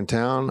time you're in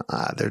town.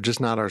 They're just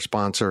not our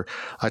sponsor.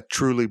 I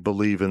truly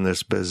believe in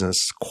this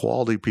business.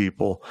 Quality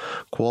people,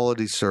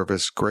 quality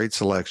service, great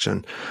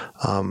selection.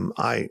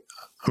 I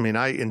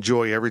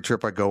enjoy every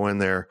trip I go in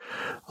there,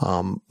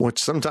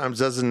 which sometimes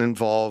doesn't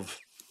involve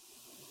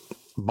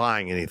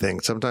buying anything.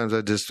 Sometimes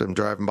I just am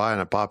driving by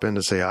and I pop in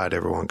to say hi to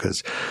everyone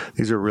because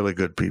these are really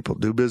good people.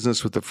 Do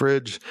business with The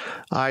Fridge.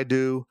 I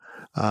do.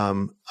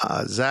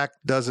 Zach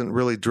doesn't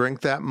really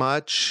drink that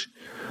much,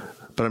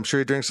 but I'm sure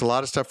he drinks a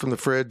lot of stuff from The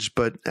Fridge,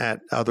 but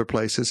at other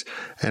places.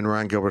 And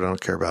Ryan Gilbert, I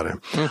don't care about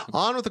him.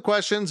 On with the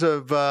questions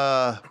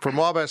from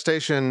Wabash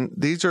Station.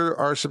 These are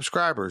our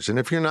subscribers. And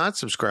if you're not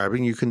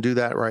subscribing, you can do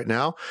that right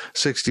now.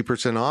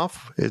 60%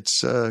 off.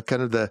 It's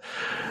kind of the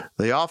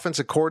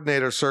offensive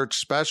coordinator search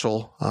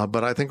special,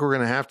 but I think we're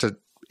going to have to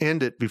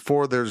end it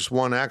before there's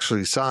one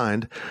actually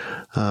signed,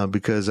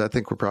 because I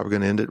think we're probably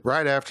going to end it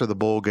right after the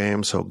bowl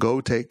game. So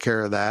go take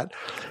care of that.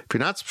 If you're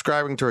not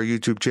subscribing to our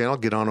YouTube channel,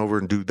 get on over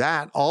and do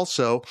that.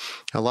 Also,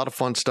 a lot of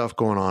fun stuff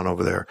going on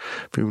over there.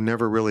 If you've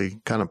never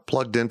really kind of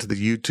plugged into the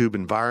YouTube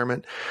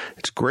environment,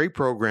 it's great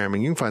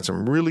programming. You can find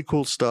some really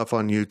cool stuff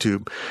on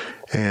YouTube.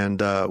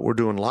 And we're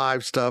doing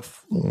live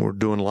stuff. We're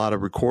doing a lot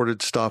of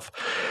recorded stuff.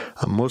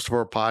 Most of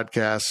our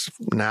podcasts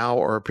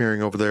now are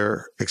appearing over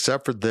there,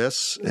 except for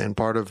this and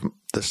part of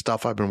the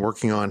stuff I've been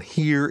working on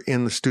here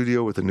in the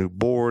studio with a new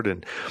board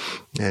and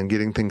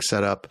getting things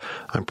set up.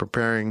 I'm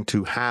preparing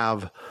to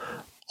have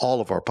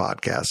all of our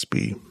podcasts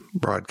be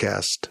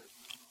broadcast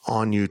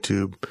on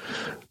YouTube.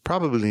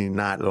 Probably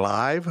not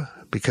live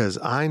because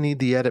I need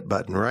the edit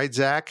button. Right,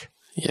 Zach?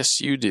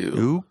 Yes, you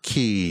do.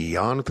 Okay.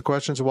 On with the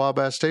questions of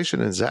Wabash Station,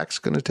 and Zach's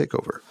going to take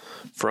over.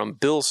 From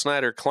Bill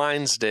Snyder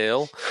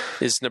Clydesdale,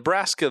 is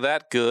Nebraska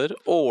that good,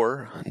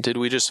 or did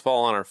we just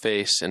fall on our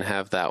face and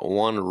have that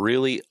one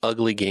really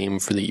ugly game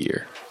for the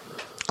year?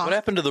 What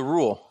happened to the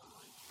rule?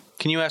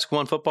 Can you ask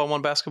one football,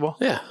 one basketball?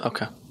 Yeah.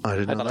 Okay. I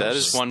didn't know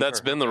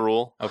that's been the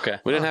rule. Okay.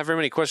 We didn't have very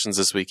many questions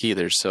this week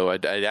either, so I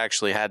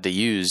actually had to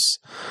use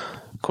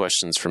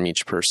questions from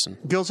each person.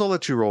 Gills, I'll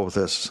let you roll with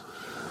this.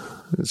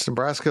 Is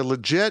Nebraska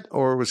legit,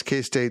 or was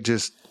K-State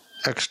just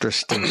extra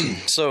stinky?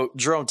 So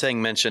Jerome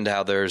Tang mentioned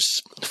how there's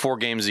 4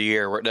 games a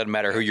year where it doesn't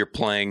matter who you're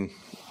playing,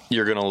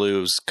 you're going to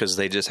lose because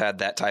they just had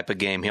that type of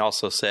game. He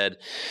also said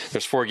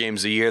there's 4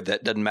 games a year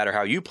that doesn't matter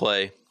how you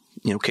play,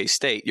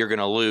 K-State, you're going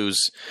to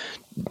lose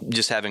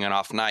just having an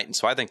off night. And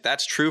so I think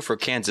that's true for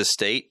Kansas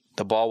State.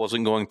 The ball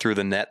wasn't going through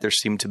the net. There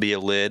seemed to be a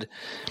lid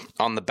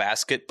on the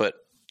basket. But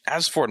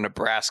as for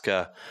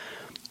Nebraska,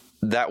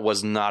 that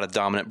was not a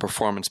dominant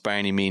performance by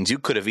any means. You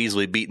could have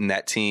easily beaten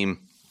that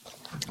team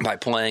by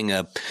playing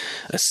a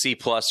C+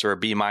 or a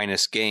B-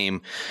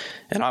 game.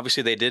 And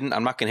obviously they didn't.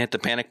 I'm not going to hit the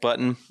panic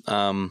button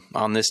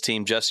on this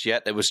team just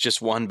yet. It was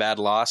just one bad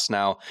loss.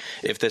 Now,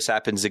 if this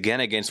happens again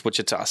against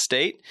Wichita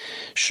State,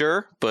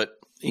 sure. But,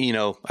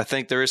 I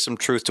think there is some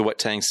truth to what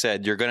Tang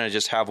said. You're going to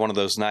just have one of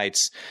those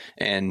nights.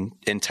 And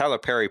Tyler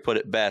Perry put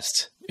it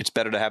best. It's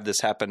better to have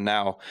this happen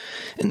now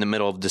in the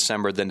middle of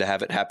December than to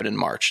have it happen in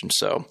March. And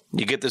so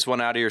you get this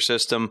one out of your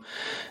system.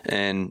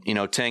 And,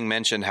 Tang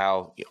mentioned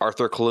how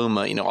Arthur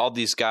Kaluma, all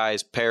these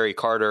guys, Perry,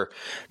 Carter,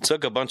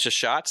 took a bunch of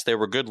shots. They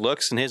were good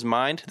looks in his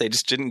mind. They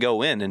just didn't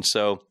go in. And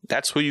so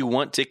that's who you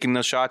want taking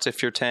those shots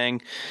if you're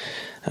Tang.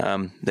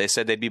 They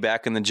said they'd be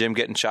back in the gym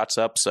getting shots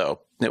up. So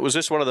it was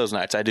just one of those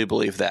nights. I do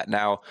believe that.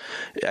 Now,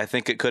 I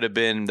think it could have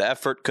been, the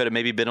effort could have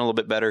maybe been a little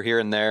bit better here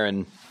and there.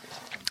 And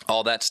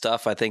all that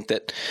stuff. I think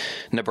that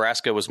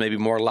Nebraska was maybe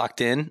more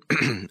locked in,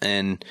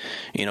 and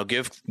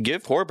give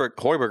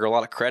Hoiberg a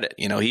lot of credit.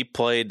 He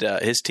played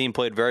his team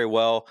played very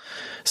well.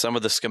 Some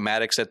of the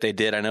schematics that they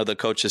did, I know the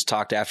coaches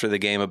talked after the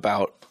game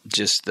about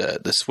just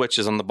the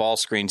switches on the ball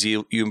screens.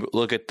 You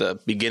look at the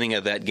beginning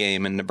of that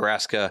game, and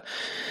Nebraska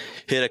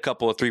hit a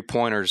couple of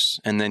 3-pointers,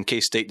 and then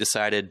K-State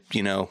decided,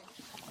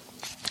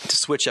 to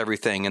switch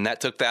everything, and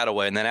that took that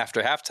away. And then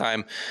after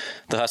halftime,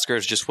 the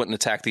Huskers just wouldn't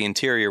attack the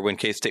interior when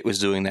K-State was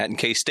doing that, and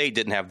K-State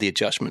didn't have the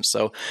adjustments.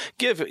 So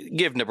give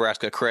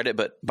Nebraska credit,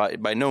 but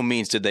by no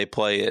means did they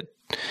play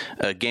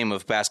a game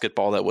of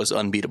basketball that was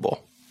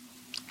unbeatable.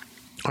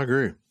 I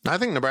agree. I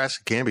think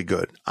Nebraska can be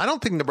good. I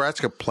don't think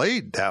Nebraska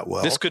played that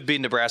well. This could be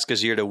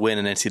Nebraska's year to win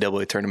an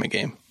NCAA tournament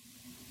game.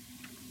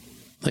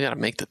 They got to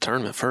make the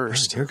tournament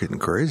first. You're getting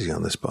crazy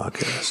on this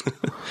podcast.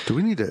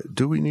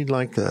 Do we need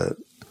like the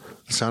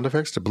sound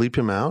effects to bleep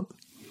him out?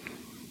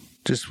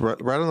 Just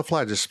right on the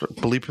fly, just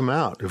bleep him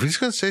out. If he's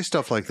going to say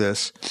stuff like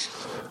this,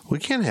 we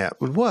can't have.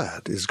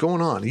 What is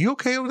going on? Are you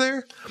okay over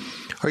there?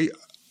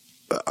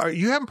 Are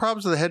you having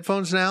problems with the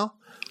headphones now?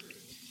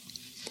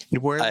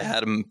 I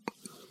had them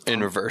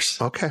in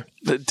reverse. Okay,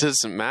 it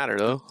doesn't matter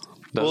though.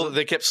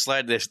 They kept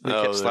sliding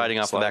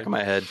off the back of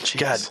my head. Jeez.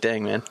 God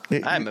dang, man.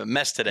 I'm a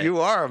mess today. You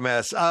are a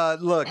mess.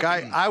 Look,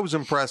 I was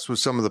impressed with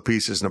some of the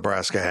pieces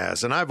Nebraska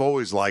has, and I've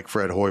always liked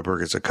Fred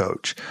Hoiberg as a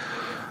coach.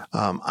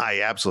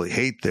 I absolutely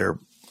hate their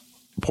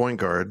point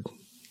guard.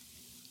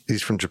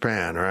 He's from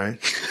Japan, right?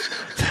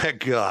 That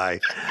guy.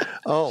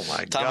 Oh,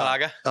 my God.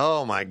 Tamanaga?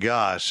 Oh, my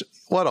gosh.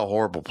 What a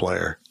horrible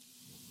player.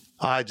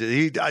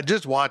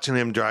 Just watching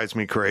him drives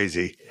me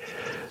crazy.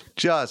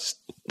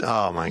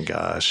 Oh, my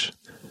gosh.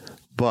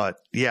 But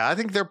yeah, I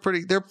think they're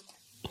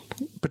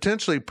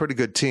potentially a pretty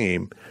good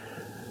team.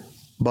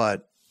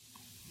 But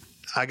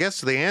I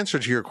guess the answer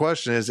to your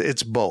question is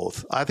it's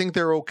both. I think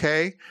they're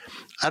okay.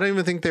 I don't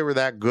even think they were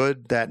that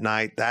good that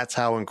night. That's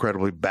how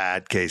incredibly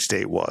bad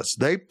K-State was.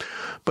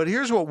 But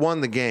here's what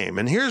won the game,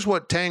 and here's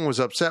what Tang was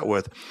upset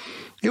with.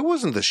 It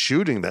wasn't the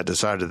shooting that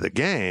decided the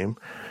game.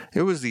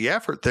 It was the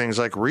effort things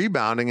like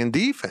rebounding and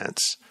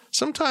defense.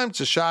 Sometimes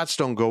the shots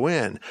don't go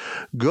in.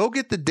 Go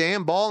get the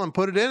damn ball and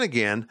put it in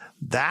again.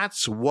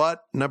 That's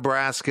what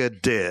Nebraska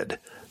did.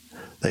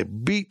 They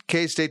beat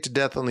K-State to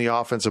death on the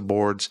offensive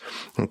boards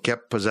and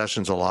kept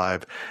possessions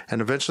alive.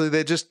 And eventually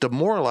they just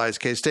demoralized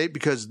K-State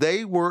because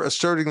they were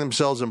asserting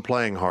themselves and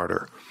playing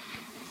harder.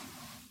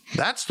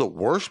 That's the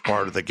worst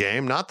part of the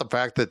game, not the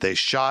fact that they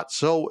shot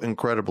so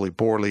incredibly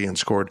poorly and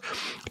scored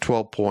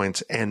 12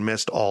 points and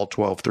missed all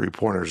 12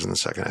 3-pointers in the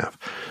second half.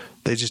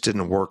 They just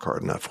didn't work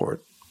hard enough for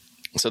it.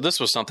 So this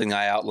was something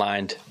I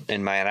outlined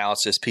in my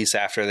analysis piece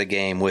after the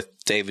game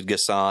with David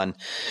Gasson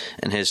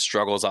and his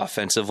struggles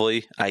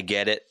offensively. I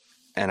get it,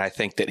 and I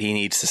think that he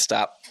needs to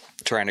stop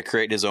trying to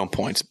create his own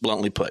points,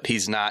 bluntly put.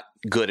 He's not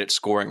good at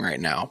scoring right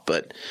now.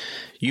 But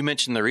you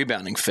mentioned the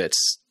rebounding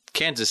fits.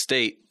 Kansas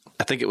State,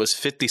 I think it was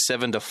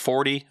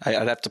 57-40.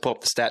 I'd have to pull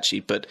up the stat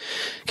sheet, but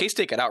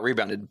K-State got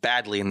out-rebounded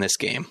badly in this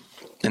game.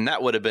 And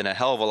that would have been a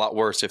hell of a lot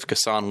worse if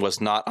Gasson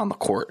was not on the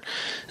court.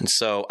 And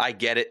so I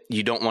get it.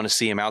 You don't want to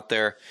see him out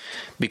there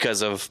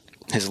because of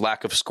his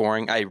lack of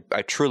scoring. I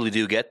truly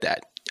do get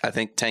that. I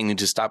think Tang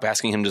needs to stop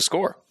asking him to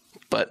score.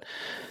 But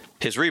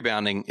his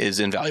rebounding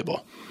is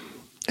invaluable.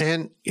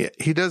 And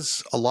he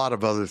does a lot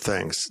of other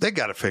things. They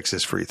got to fix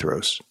his free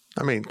throws.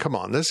 I mean, come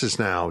on. This is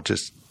now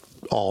just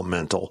all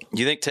mental.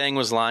 You think Tang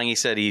was lying? He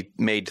said he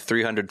made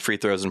 300 free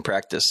throws in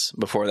practice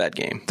before that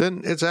game.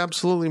 Then it's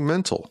absolutely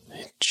mental.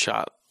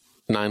 Shot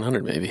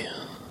 900 maybe.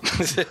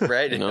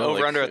 Right?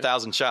 Over under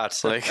 1,000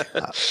 shots.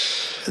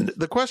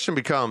 The question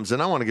becomes,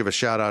 and I want to give a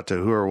shout out to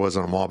whoever was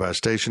on Wabash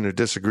Station who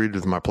disagreed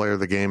with my player of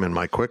the game and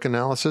my quick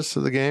analysis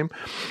of the game,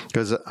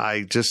 because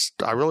I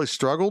really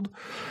struggled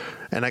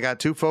and I got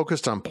too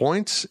focused on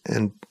points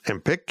and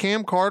picked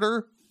Cam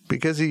Carter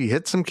because he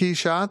hit some key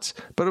shots,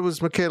 but it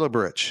was Michaela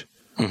Bridge.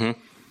 Mm-hmm.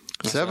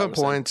 7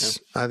 points.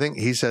 Yeah. I think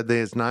he said they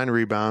had 9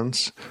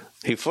 rebounds.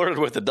 He flirted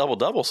with the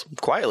double-doubles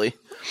quietly.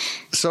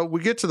 So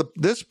we get to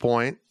this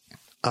point.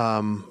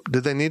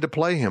 Did they need to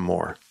play him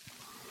more?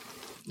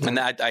 And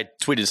I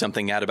tweeted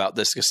something out about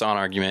this Gasson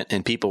argument,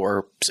 and people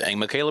were saying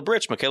Michaela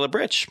Bridge.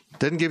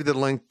 Didn't give you the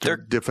link to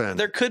defend.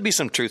 There could be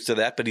some truth to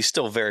that, but he's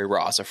still very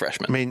raw as a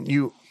freshman. I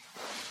mean,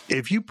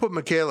 if you put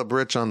Michaela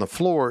Bridge on the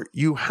floor,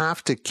 you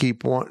have to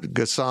keep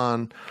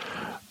Gasson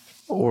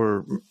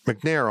or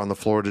McNair on the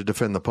floor to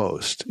defend the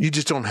post. You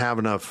just don't have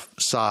enough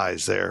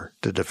size there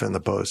to defend the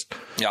post.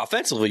 Yeah,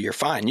 offensively, you're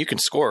fine. You can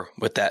score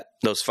with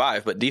those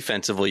 5, but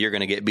defensively, you're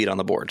going to get beat on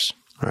the boards.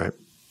 Right.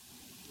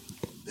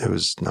 It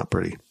was not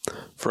pretty.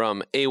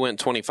 From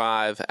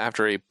A-Went25,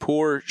 after a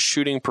poor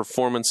shooting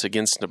performance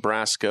against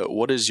Nebraska,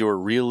 what is your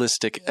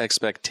realistic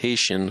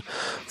expectation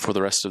for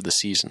the rest of the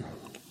season?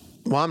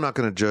 Well, I'm not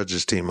going to judge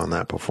his team on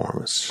that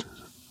performance.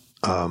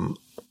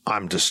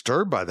 I'm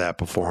disturbed by that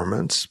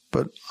performance,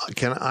 but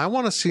I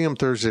want to see him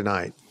Thursday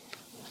night.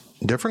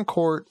 Different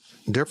court,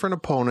 different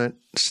opponent,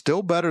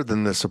 still better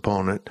than this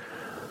opponent.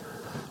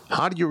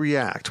 How do you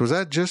react? Was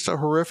that just a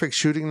horrific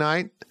shooting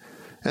night?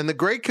 And the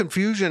great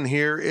confusion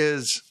here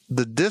is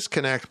the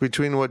disconnect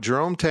between what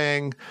Jerome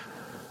Tang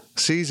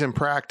sees in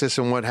practice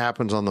and what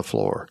happens on the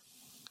floor.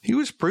 He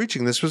was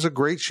preaching this was a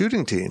great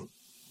shooting team.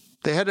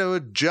 They had to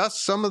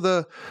adjust some of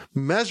the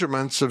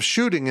measurements of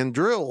shooting in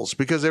drills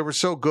because they were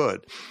so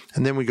good.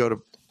 And then we go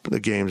to the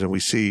games and we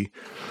see,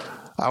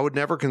 I would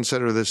never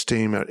consider this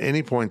team at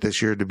any point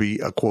this year to be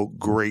a, quote,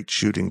 great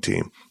shooting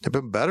team. They've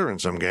been better in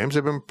some games.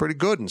 They've been pretty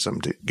good in some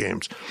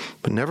games,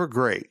 but never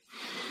great.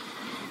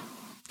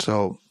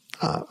 So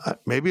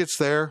maybe it's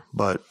there,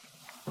 but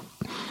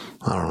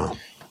I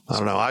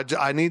don't know.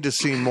 I need to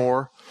see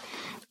more,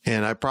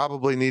 and I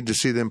probably need to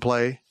see them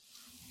play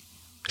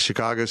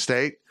Chicago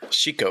State.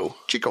 Chico.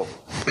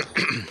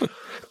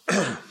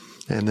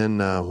 And then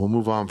we'll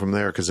move on from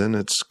there because then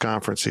it's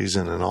conference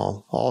season and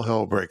all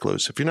hell break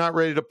loose. If you're not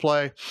ready to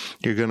play,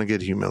 you're going to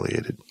get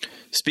humiliated.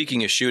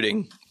 Speaking of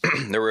shooting,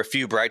 there were a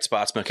few bright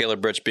spots, Michaela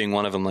Bridge being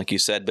one of them, like you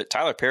said, but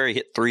Tyler Perry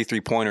hit 3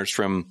 3-pointers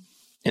from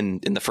in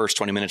the first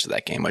 20 minutes of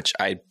that game, which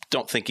I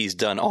don't think he's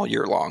done all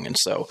year long. And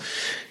so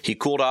he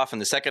cooled off in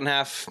the second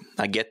half.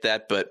 I get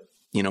that, but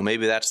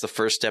maybe that's the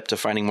first step to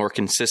finding more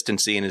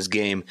consistency in his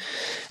game.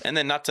 And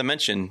then not to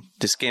mention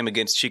this game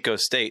against Chico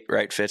State,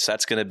 right, Fitz?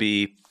 That's going to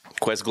be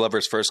Quez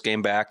Glover's first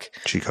game back.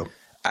 Chico.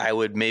 I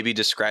would maybe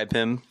describe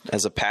him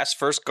as a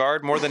pass-first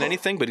guard more than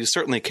anything, but he's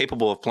certainly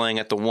capable of playing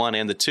at the 1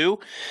 and the 2.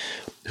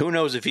 Who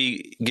knows if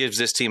he gives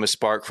this team a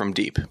spark from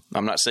deep?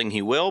 I'm not saying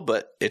he will,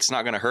 but it's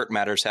not going to hurt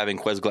matters having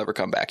Quez Glover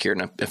come back here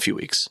in a few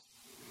weeks.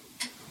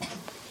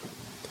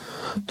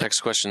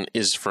 Next question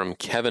is from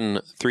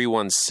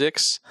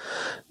Kevin316.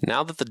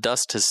 Now that the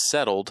dust has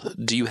settled,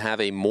 do you have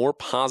a more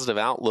positive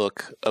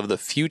outlook of the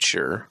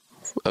future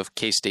of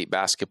K-State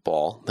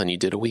basketball than you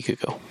did a week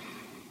ago?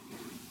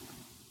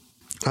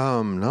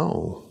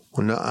 No.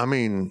 I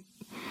mean,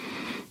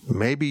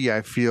 maybe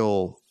I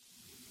feel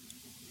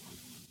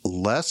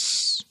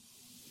less.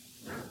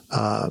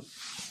 I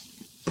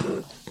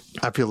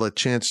feel the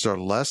chances are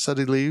less that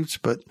he leaves,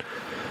 but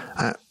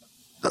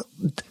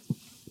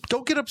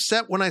don't get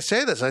upset when I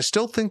say this. I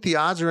still think the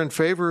odds are in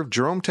favor of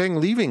Jerome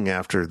Tang leaving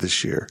after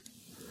this year.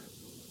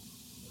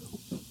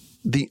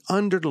 The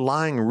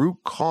underlying root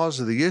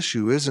cause of the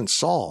issue isn't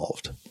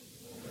solved.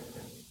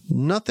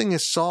 Nothing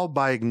is solved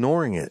by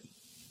ignoring it.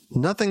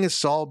 Nothing is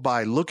solved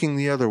by looking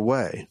the other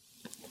way.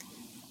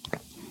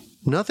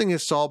 Nothing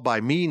is solved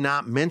by me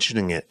not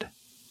mentioning it.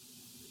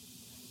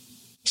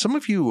 Some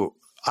of you,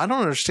 I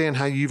don't understand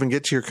how you even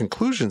get to your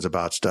conclusions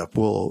about stuff.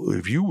 Well,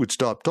 if you would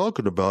stop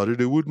talking about it,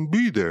 it wouldn't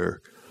be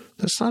there.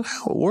 That's not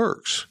how it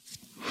works.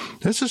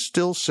 This is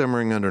still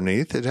simmering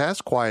underneath. It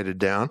has quieted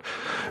down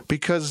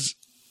because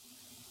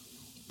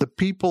the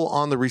people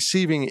on the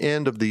receiving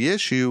end of the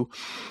issue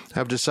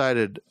have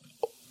decided,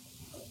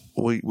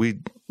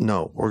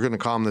 no, we're going to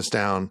calm this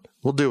down.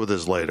 We'll deal with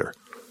this later.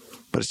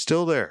 But it's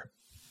still there.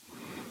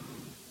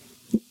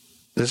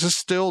 This is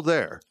still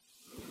there.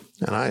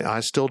 And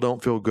I still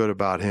don't feel good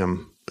about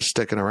him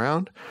sticking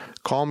around.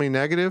 Call me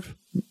negative.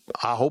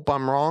 I hope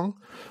I'm wrong.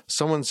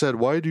 Someone said,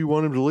 why do you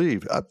want him to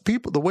leave?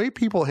 The way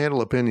people handle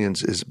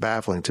opinions is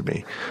baffling to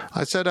me.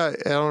 I said on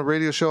a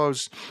radio show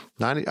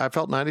I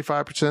felt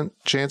 95%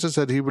 chances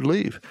that he would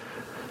leave.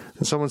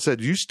 And someone said,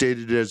 you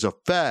stated it as a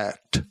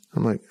fact.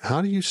 I'm like,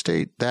 how do you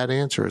state that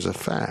answer as a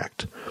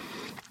fact?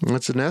 And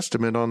it's an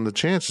estimate on the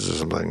chances of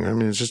something. I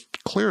mean, it's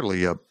just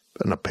clearly an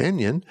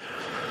opinion.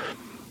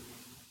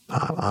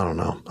 I don't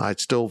know. I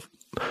still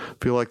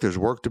feel like there's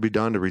work to be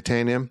done to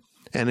retain him.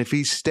 And if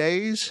he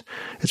stays,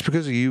 it's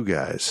because of you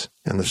guys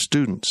and the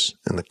students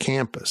and the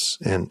campus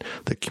and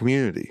the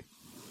community.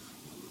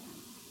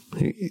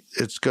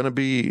 It's going to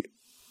be,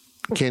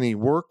 can he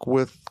work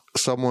with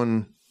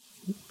someone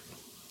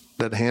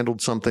that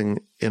handled something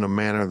in a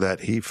manner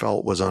that he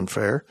felt was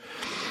unfair?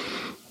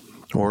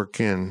 Or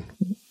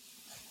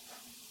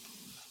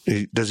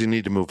does he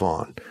need to move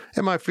on?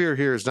 And my fear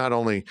here is not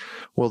only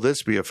will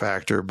this be a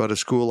factor, but a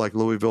school like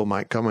Louisville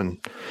might come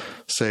and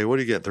say, what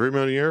do you get, $3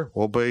 million a year?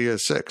 We'll pay you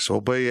 $6 million.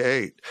 We'll pay you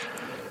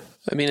 $8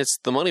 I mean, it's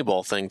the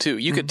Moneyball thing, too.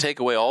 You could take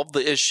away all of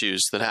the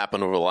issues that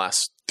happened over the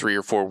last 3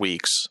 or 4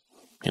 weeks,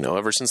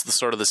 ever since the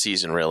start of the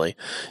season, really.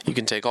 You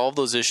can take all of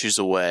those issues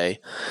away.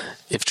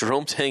 If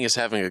Jerome Tang is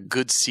having a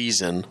good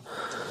season,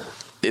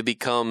 it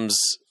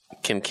becomes,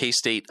 can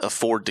K-State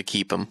afford to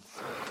keep him?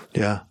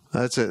 Yeah,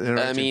 that's an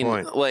interesting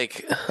point.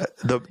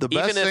 The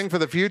best thing for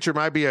the future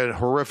might be a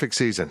horrific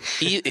season.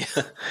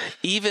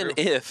 Even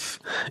if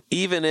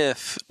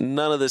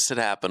none of this had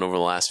happened over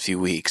the last few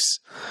weeks,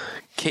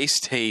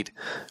 K-State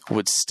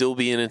would still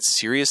be in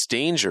serious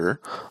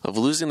danger of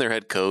losing their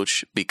head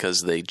coach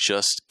because they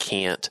just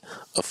can't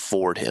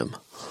afford him.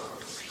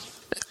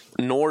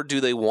 Nor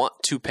do they want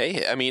to pay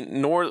him. I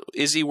mean, nor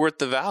is he worth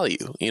the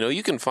value.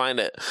 You can find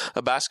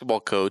a basketball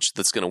coach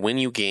that's going to win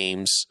you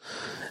games,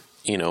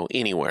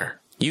 anywhere.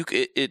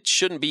 It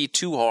shouldn't be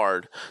too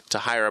hard to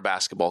hire a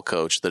basketball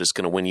coach that is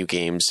going to win you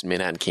games in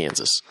Manhattan,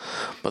 Kansas.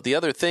 But the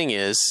other thing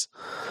is,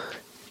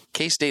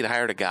 K-State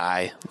hired a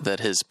guy that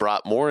has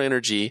brought more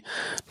energy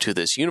to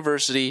this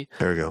university,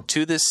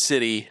 to this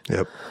city,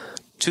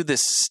 to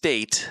this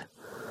state.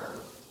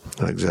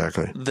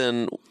 Exactly.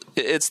 Then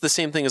it's the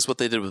same thing as what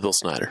they did with Bill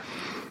Snyder.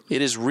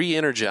 It has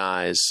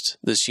re-energized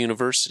this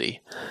university.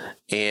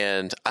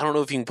 And I don't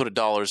know if you can put a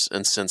dollars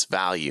and cents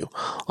value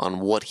on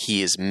what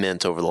he has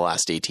meant over the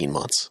last 18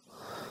 months.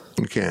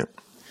 You can't.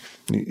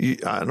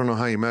 I don't know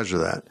how you measure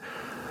that.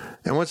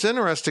 And what's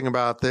interesting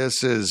about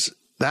this is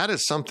that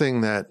is something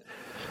that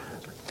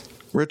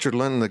Richard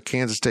Linton, the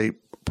Kansas State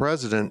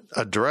president,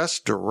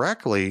 addressed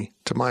directly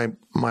to my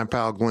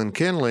pal Glenn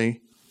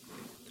Kinley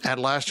at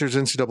last year's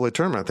NCAA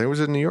tournament. I think it was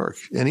in New York.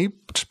 And he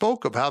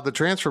spoke of how the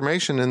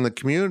transformation in the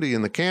community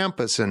and the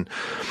campus and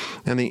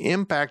the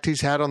impact he's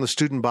had on the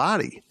student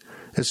body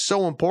is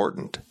so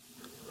important.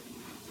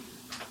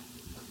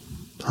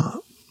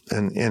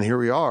 And here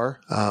we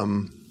are.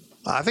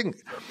 I think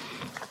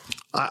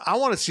I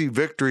want to see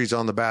victories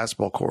on the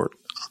basketball court.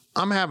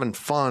 I'm having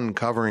fun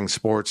covering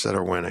sports that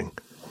are winning.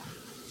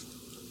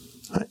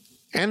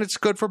 And it's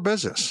good for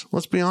business.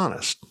 Let's be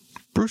honest.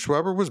 Bruce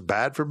Weber was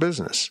bad for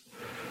business.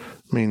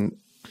 I mean,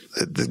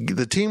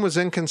 the team was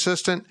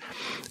inconsistent,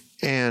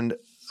 and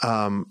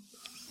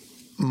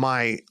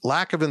my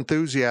lack of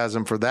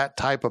enthusiasm for that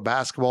type of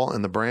basketball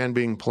and the brand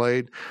being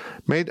played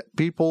made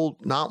people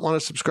not want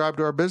to subscribe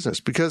to our business.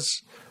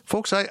 Because,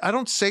 folks, I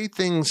don't say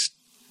things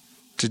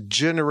to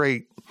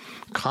generate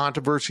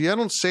controversy. I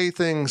don't say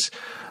things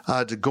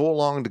to go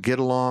along to get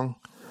along.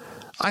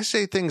 I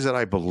say things that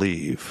I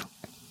believe.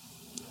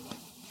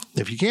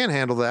 If you can't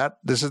handle that,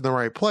 this isn't the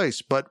right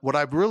place. But what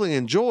I've really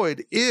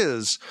enjoyed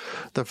is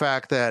the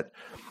fact that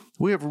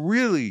we have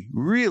really,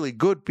 really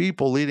good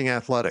people leading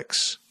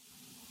athletics.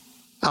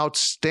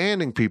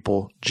 Outstanding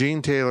people,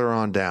 Gene Taylor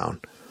on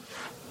down.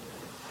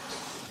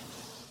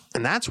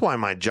 And that's why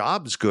my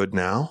job's good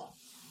now.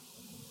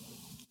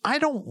 I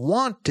don't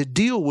want to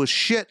deal with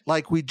shit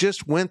like we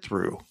just went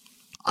through.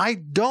 I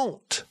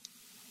don't.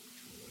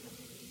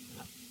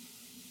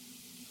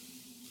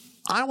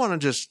 I want to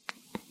just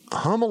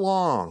hum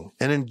along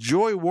and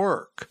enjoy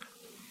work.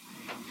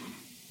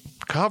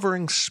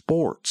 Covering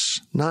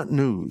sports, not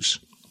news.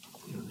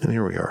 And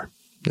here we are.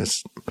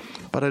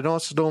 But I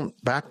also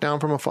don't back down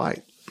from a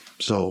fight.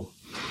 So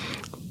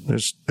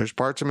there's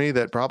parts of me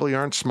that probably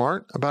aren't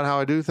smart about how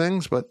I do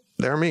things, but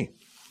they're me.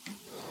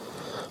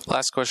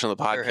 Last question on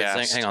the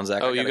podcast. Hang on,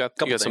 Zach. Oh, you got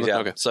something? Yeah.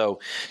 Okay. So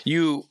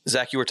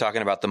Zach, you were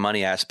talking about the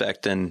money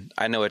aspect, and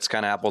I know it's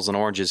kind of apples and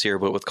oranges here,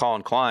 but with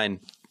Colin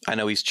Klein, I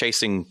know he's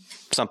chasing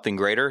something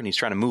greater and he's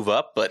trying to move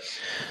up, but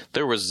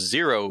there was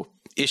zero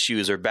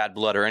issues or bad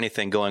blood or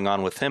anything going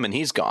on with him, and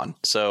he's gone.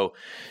 So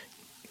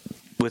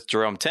with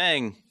Jerome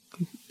Tang,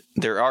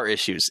 there are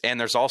issues, and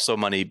there's also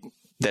money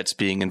that's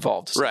being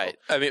involved. So. Right.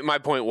 I mean, my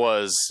point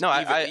was... No,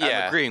 I'm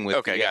agreeing with you.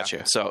 Okay,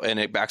 gotcha. So, and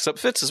it backs up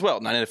Fitz as well.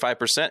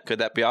 95%. Could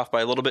that be off by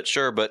a little bit?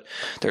 Sure, but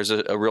there's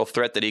a real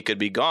threat that he could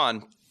be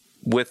gone.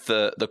 With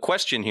the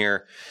question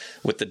here,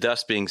 with the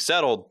dust being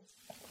settled,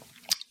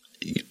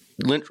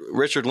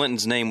 Richard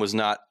Linton's name was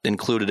not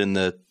included in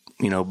the,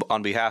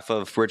 on behalf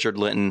of Richard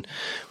Linton,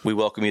 we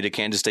welcome you to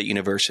Kansas State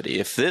University.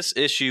 If this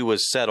issue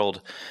was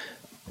settled,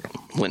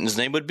 Linton's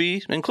name would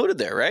be included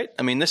there, right?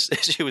 I mean, this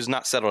issue is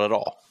not settled at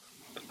all.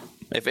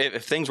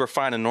 If things were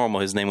fine and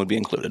normal, his name would be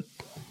included.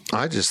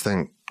 I just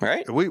think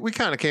right. We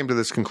kind of came to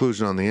this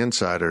conclusion on the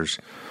insiders.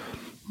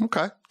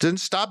 Okay,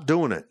 didn't stop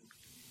doing it.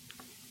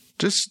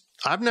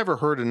 I've never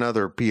heard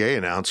another PA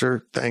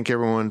announcer thank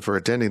everyone for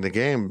attending the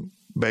game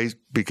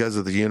because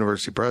of the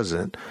university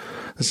president.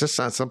 It's just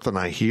not something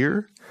I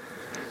hear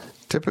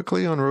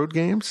typically on road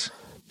games.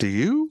 Do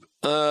you?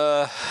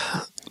 To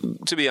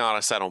be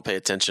honest, I don't pay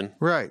attention.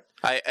 Right.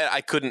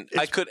 I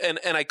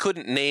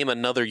couldn't name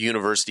another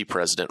university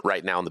president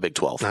right now in the Big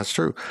 12. That's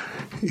true.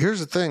 Here's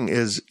the thing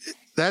is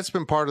that's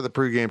been part of the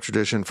pregame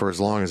tradition for as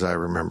long as I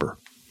remember.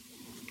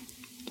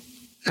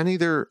 And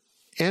either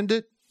end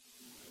it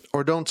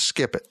or don't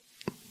skip it.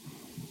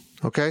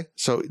 Okay?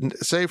 So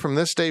say from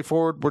this day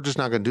forward, we're just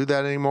not going to do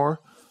that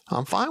anymore.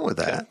 I'm fine with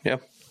that. Yeah.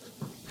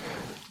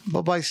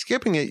 But by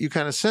skipping it, you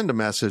kind of send a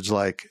message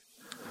like,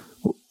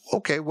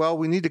 okay, well,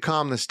 we need to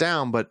calm this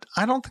down, but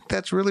I don't think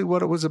that's really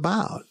what it was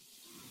about.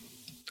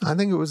 I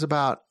think it was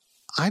about,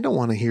 I don't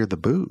want to hear the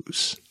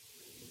boos.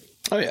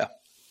 Oh, yeah.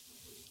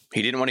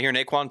 He didn't want to hear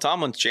Naquan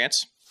Tomlin's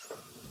chants.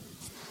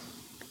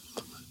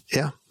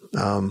 Yeah.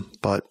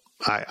 But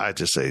I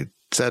just say,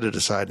 set it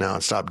aside now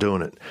and stop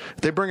doing it.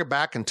 If they bring it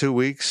back in 2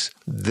 weeks,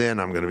 then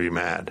I'm going to be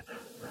mad.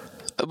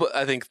 But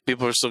I think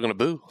people are still going to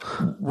boo.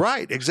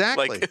 Right,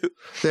 exactly.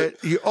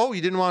 That you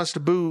didn't want us to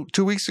boo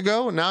 2 weeks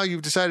ago, and now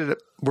you've decided that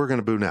we're going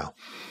to boo now.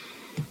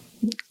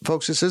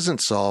 Folks, this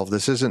isn't solved.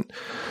 This isn't.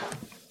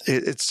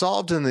 It's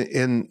solved in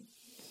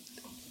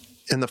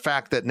the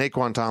fact that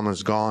Naquan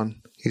Tomlin's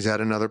gone. He's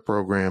at another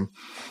program.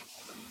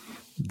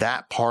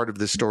 That part of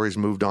this story's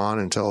moved on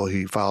until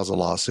he files a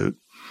lawsuit.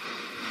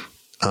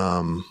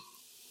 And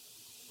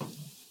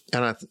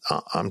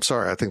I'm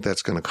sorry, I think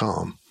that's going to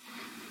calm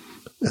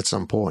at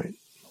some point.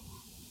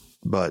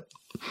 But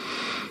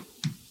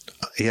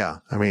yeah,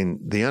 I mean,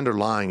 the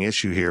underlying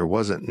issue here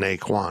wasn't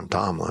Naquan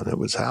Tomlin. It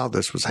was how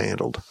this was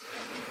handled.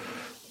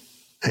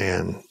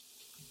 And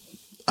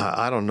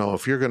I don't know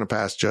if you're going to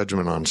pass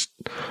judgment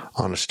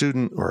on a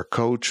student or a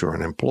coach or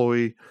an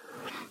employee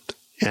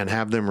and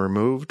have them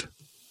removed.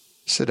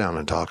 Sit down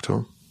and talk to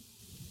them.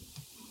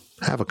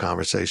 Have a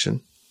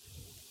conversation.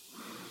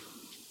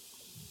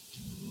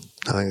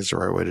 I think it's the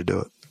right way to do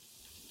it.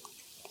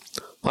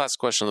 Last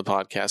question of the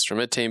podcast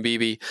from Tame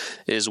BB.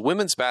 Is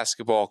women's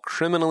basketball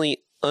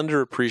criminally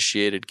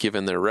underappreciated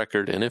given their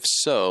record? And if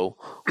so,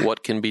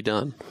 what can be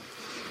done?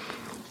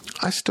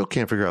 I still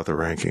can't figure out the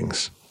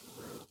rankings.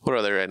 What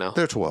are they right now?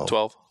 They're 12.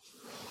 12?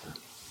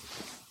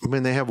 I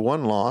mean, they have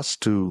one loss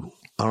to,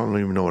 I don't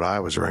even know what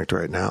Iowa's ranked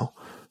right now.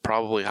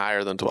 Probably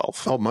higher than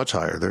 12. Oh, much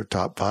higher. They're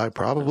top 5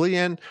 probably.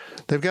 And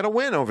they've got a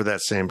win over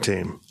that same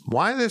team.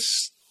 Why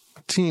this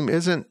team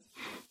isn't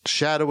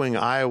shadowing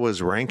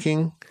Iowa's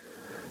ranking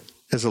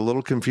is a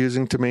little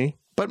confusing to me.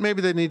 But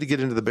maybe they need to get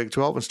into the Big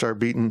 12 and start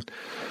beating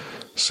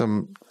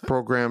some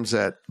programs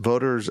that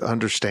voters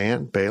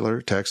understand.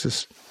 Baylor,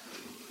 Texas.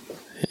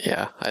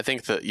 Yeah, I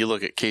think that you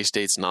look at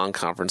K-State's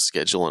non-conference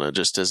schedule and it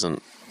just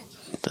doesn't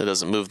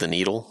move the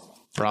needle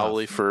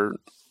probably for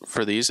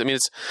these. I mean,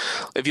 it's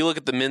if you look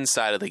at the men's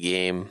side of the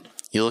game,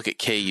 you look at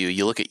KU,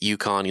 you look at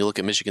UConn, you look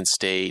at Michigan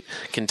State,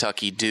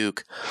 Kentucky,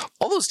 Duke.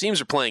 All those teams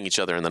are playing each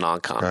other in the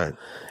non-con. Right.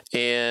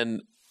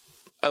 And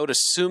I would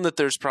assume that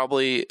there's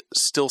probably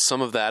still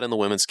some of that in the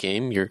women's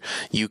game. Your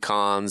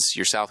UConns,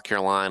 your South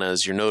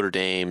Carolinas, your Notre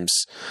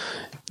Dames,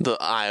 the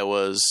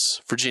Iowas,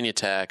 Virginia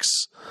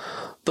Techs.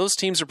 Those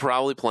teams are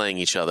probably playing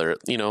each other,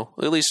 at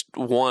least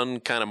one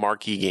kind of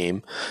marquee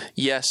game.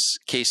 Yes,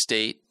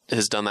 K-State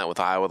has done that with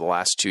Iowa the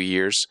last 2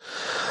 years.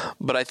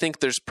 But I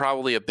think there's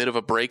probably a bit of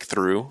a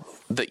breakthrough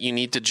that you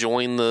need to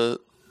join the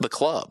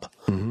club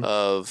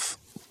of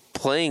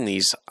playing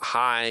these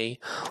high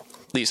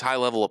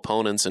level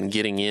opponents and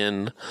getting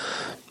into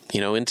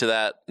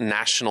that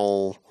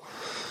national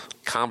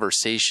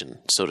conversation,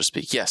 so to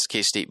speak. Yes,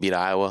 K-State beat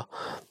Iowa.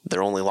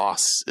 Their only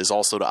loss is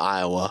also to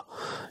Iowa.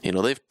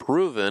 They've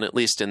proven, at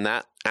least in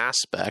that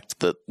aspect,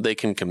 that they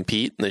can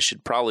compete, and they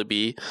should probably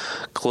be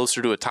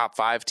closer to a top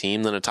 5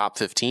 team than a top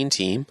 15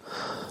 team.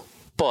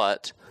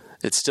 But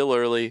it's still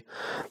early.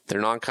 Their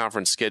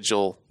non-conference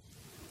schedule,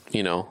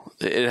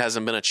 it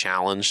hasn't been a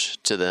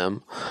challenge to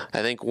them.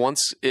 I think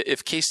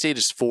if K-State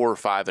is 4 or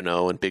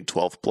 5-0 in Big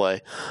 12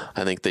 play,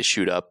 I think they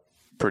shoot up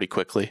pretty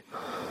quickly.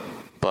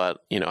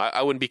 But,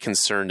 I wouldn't be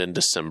concerned in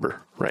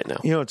December right now.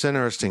 It's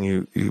interesting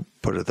you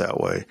put it that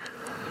way.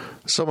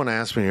 Someone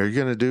asked me, are you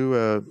going to do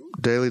a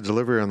daily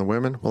delivery on the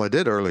women? Well, I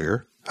did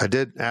earlier. I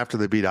did after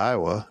they beat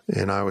Iowa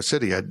in Iowa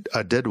City.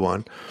 I did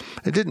one.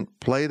 It didn't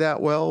play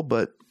that well,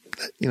 but,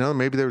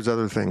 maybe there was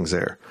other things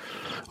there.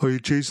 Are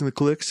you chasing the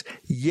clicks?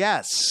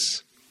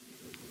 Yes.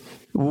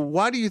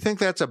 Why do you think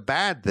that's a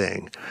bad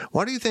thing?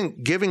 Why do you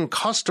think giving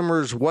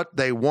customers what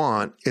they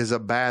want is a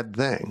bad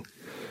thing?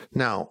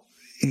 Now,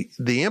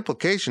 the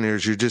implication here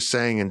is you're just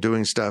saying and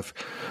doing stuff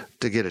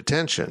to get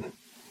attention.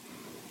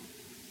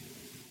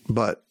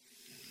 But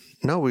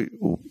no,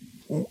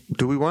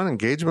 do we want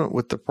engagement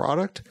with the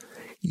product?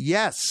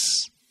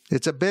 Yes,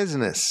 it's a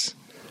business.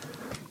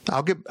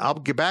 I'll get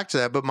back to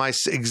that. But my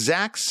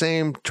exact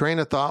same train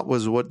of thought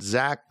was what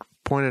Zach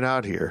pointed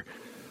out here.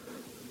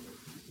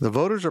 The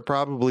voters are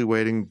probably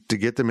waiting to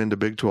get them into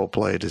Big 12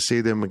 play to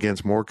see them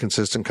against more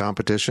consistent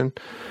competition.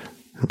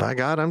 And by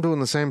God, I'm doing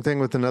the same thing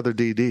with another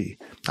DD.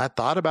 I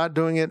thought about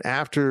doing it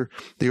after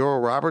the Oral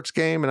Roberts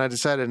game, and I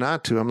decided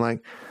not to. I'm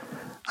like,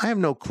 I have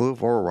no clue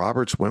if Oral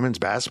Roberts women's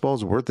basketball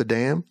is worth a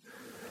damn.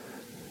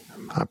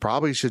 I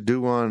probably should do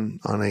one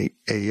on a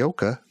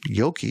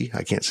Yoki.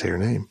 I can't say her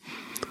name.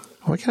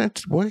 Why can't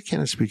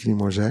I speak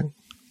anymore, Zach?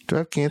 Do I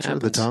have cancer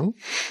of the tongue?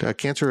 Do I have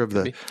cancer of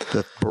the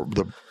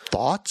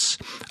thoughts?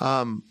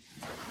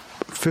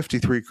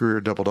 53 career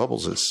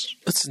double-doubles is...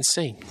 That's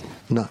insane.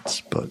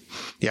 Nuts. But,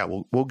 yeah,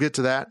 we'll get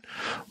to that.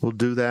 We'll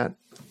do that.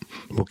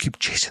 We'll keep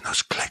chasing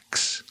those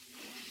clicks.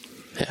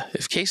 Yeah,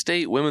 if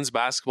K-State women's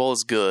basketball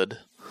is good,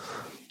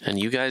 and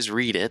you guys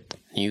read it,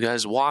 you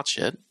guys watch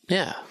it,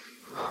 yeah,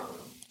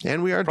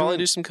 And we are probably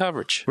do some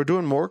coverage. We're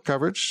doing more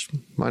coverage.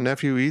 My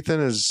nephew Ethan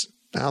is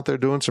out there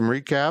doing some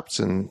recaps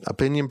and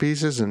opinion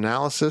pieces,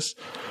 analysis.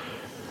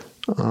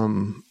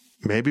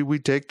 Maybe we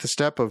take the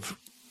step of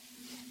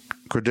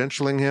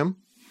credentialing him.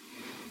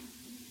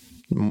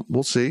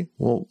 We'll see.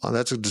 Well,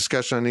 that's a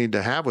discussion I need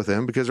to have with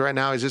him because right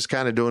now he's just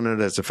kind of doing it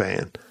as a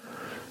fan.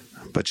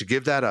 But you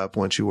give that up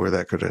once you wear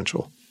that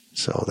credential.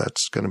 So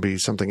that's going to be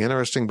something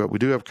interesting. But we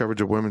do have coverage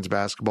of women's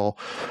basketball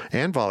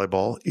and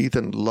volleyball.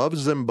 Ethan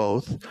loves them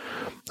both.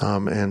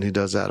 And he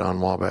does that on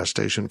Wabash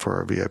Station for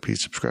our VIP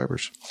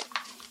subscribers.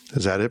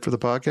 Is that it for the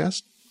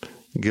podcast?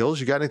 Gills,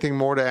 you got anything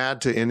more to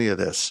add to any of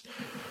this?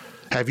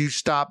 Have you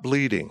stopped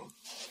bleeding?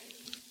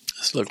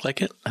 Does it look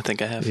like it? I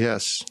think I have.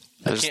 Yes.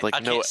 There's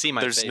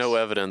There's no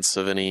evidence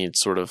of any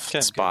sort of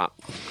spot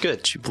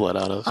that you bled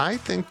out of. I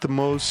think the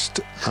most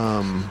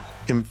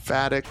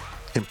emphatic,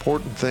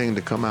 important thing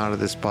to come out of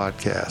this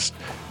podcast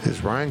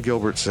is Ryan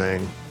Gilbert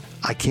saying,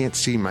 I can't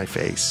see my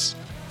face.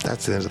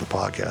 That's the end of the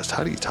podcast.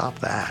 How do you top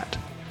that?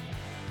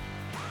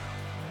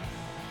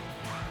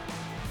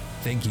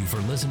 Thank you for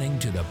listening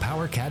to the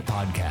Powercat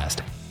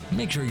Podcast.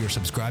 Make sure you're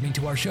subscribing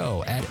to our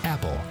show at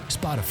Apple,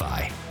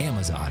 Spotify,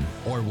 Amazon,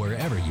 or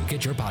wherever you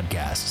get your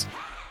podcasts.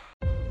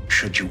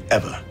 Should you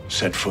ever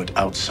set foot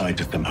outside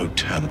of the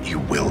hotel, you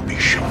will be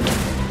shot.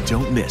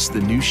 Don't miss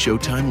the new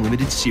Showtime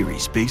limited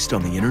series based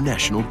on the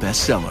international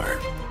bestseller.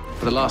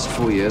 For the last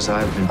 4 years,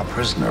 I've been a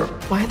prisoner.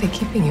 Why are they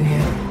keeping you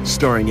here?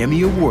 Starring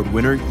Emmy Award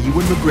winner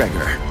Ewan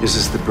McGregor. This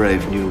is the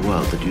brave new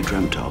world that you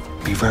dreamt of.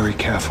 Be very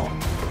careful.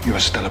 You are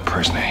still a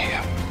prisoner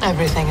here.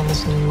 Everything in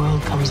this new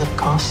world comes at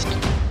cost.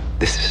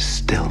 This is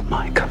still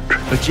my country.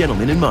 A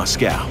Gentleman in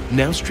Moscow.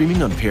 Now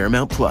streaming on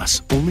Paramount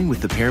Plus. Only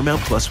with the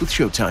Paramount Plus with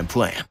Showtime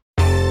plan.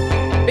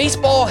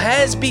 Baseball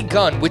has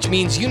begun, which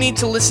means you need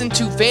to listen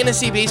to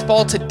Fantasy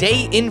Baseball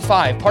Today in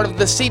 5, part of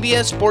the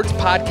CBS Sports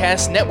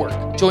Podcast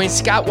Network. Join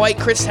Scott White,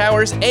 Chris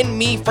Towers, and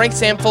me, Frank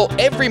Samfel,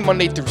 every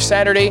Monday through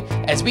Saturday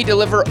as we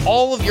deliver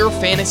all of your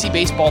fantasy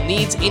baseball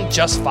needs in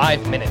just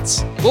 5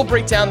 minutes. We'll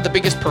break down the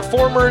biggest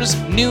performers,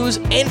 news,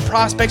 and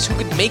prospects who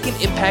could make an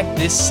impact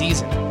this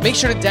season. Make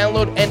sure to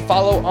download and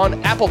follow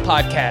on Apple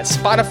Podcasts,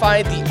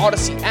 Spotify, the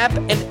Odyssey app,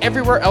 and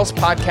everywhere else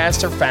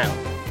podcasts are found.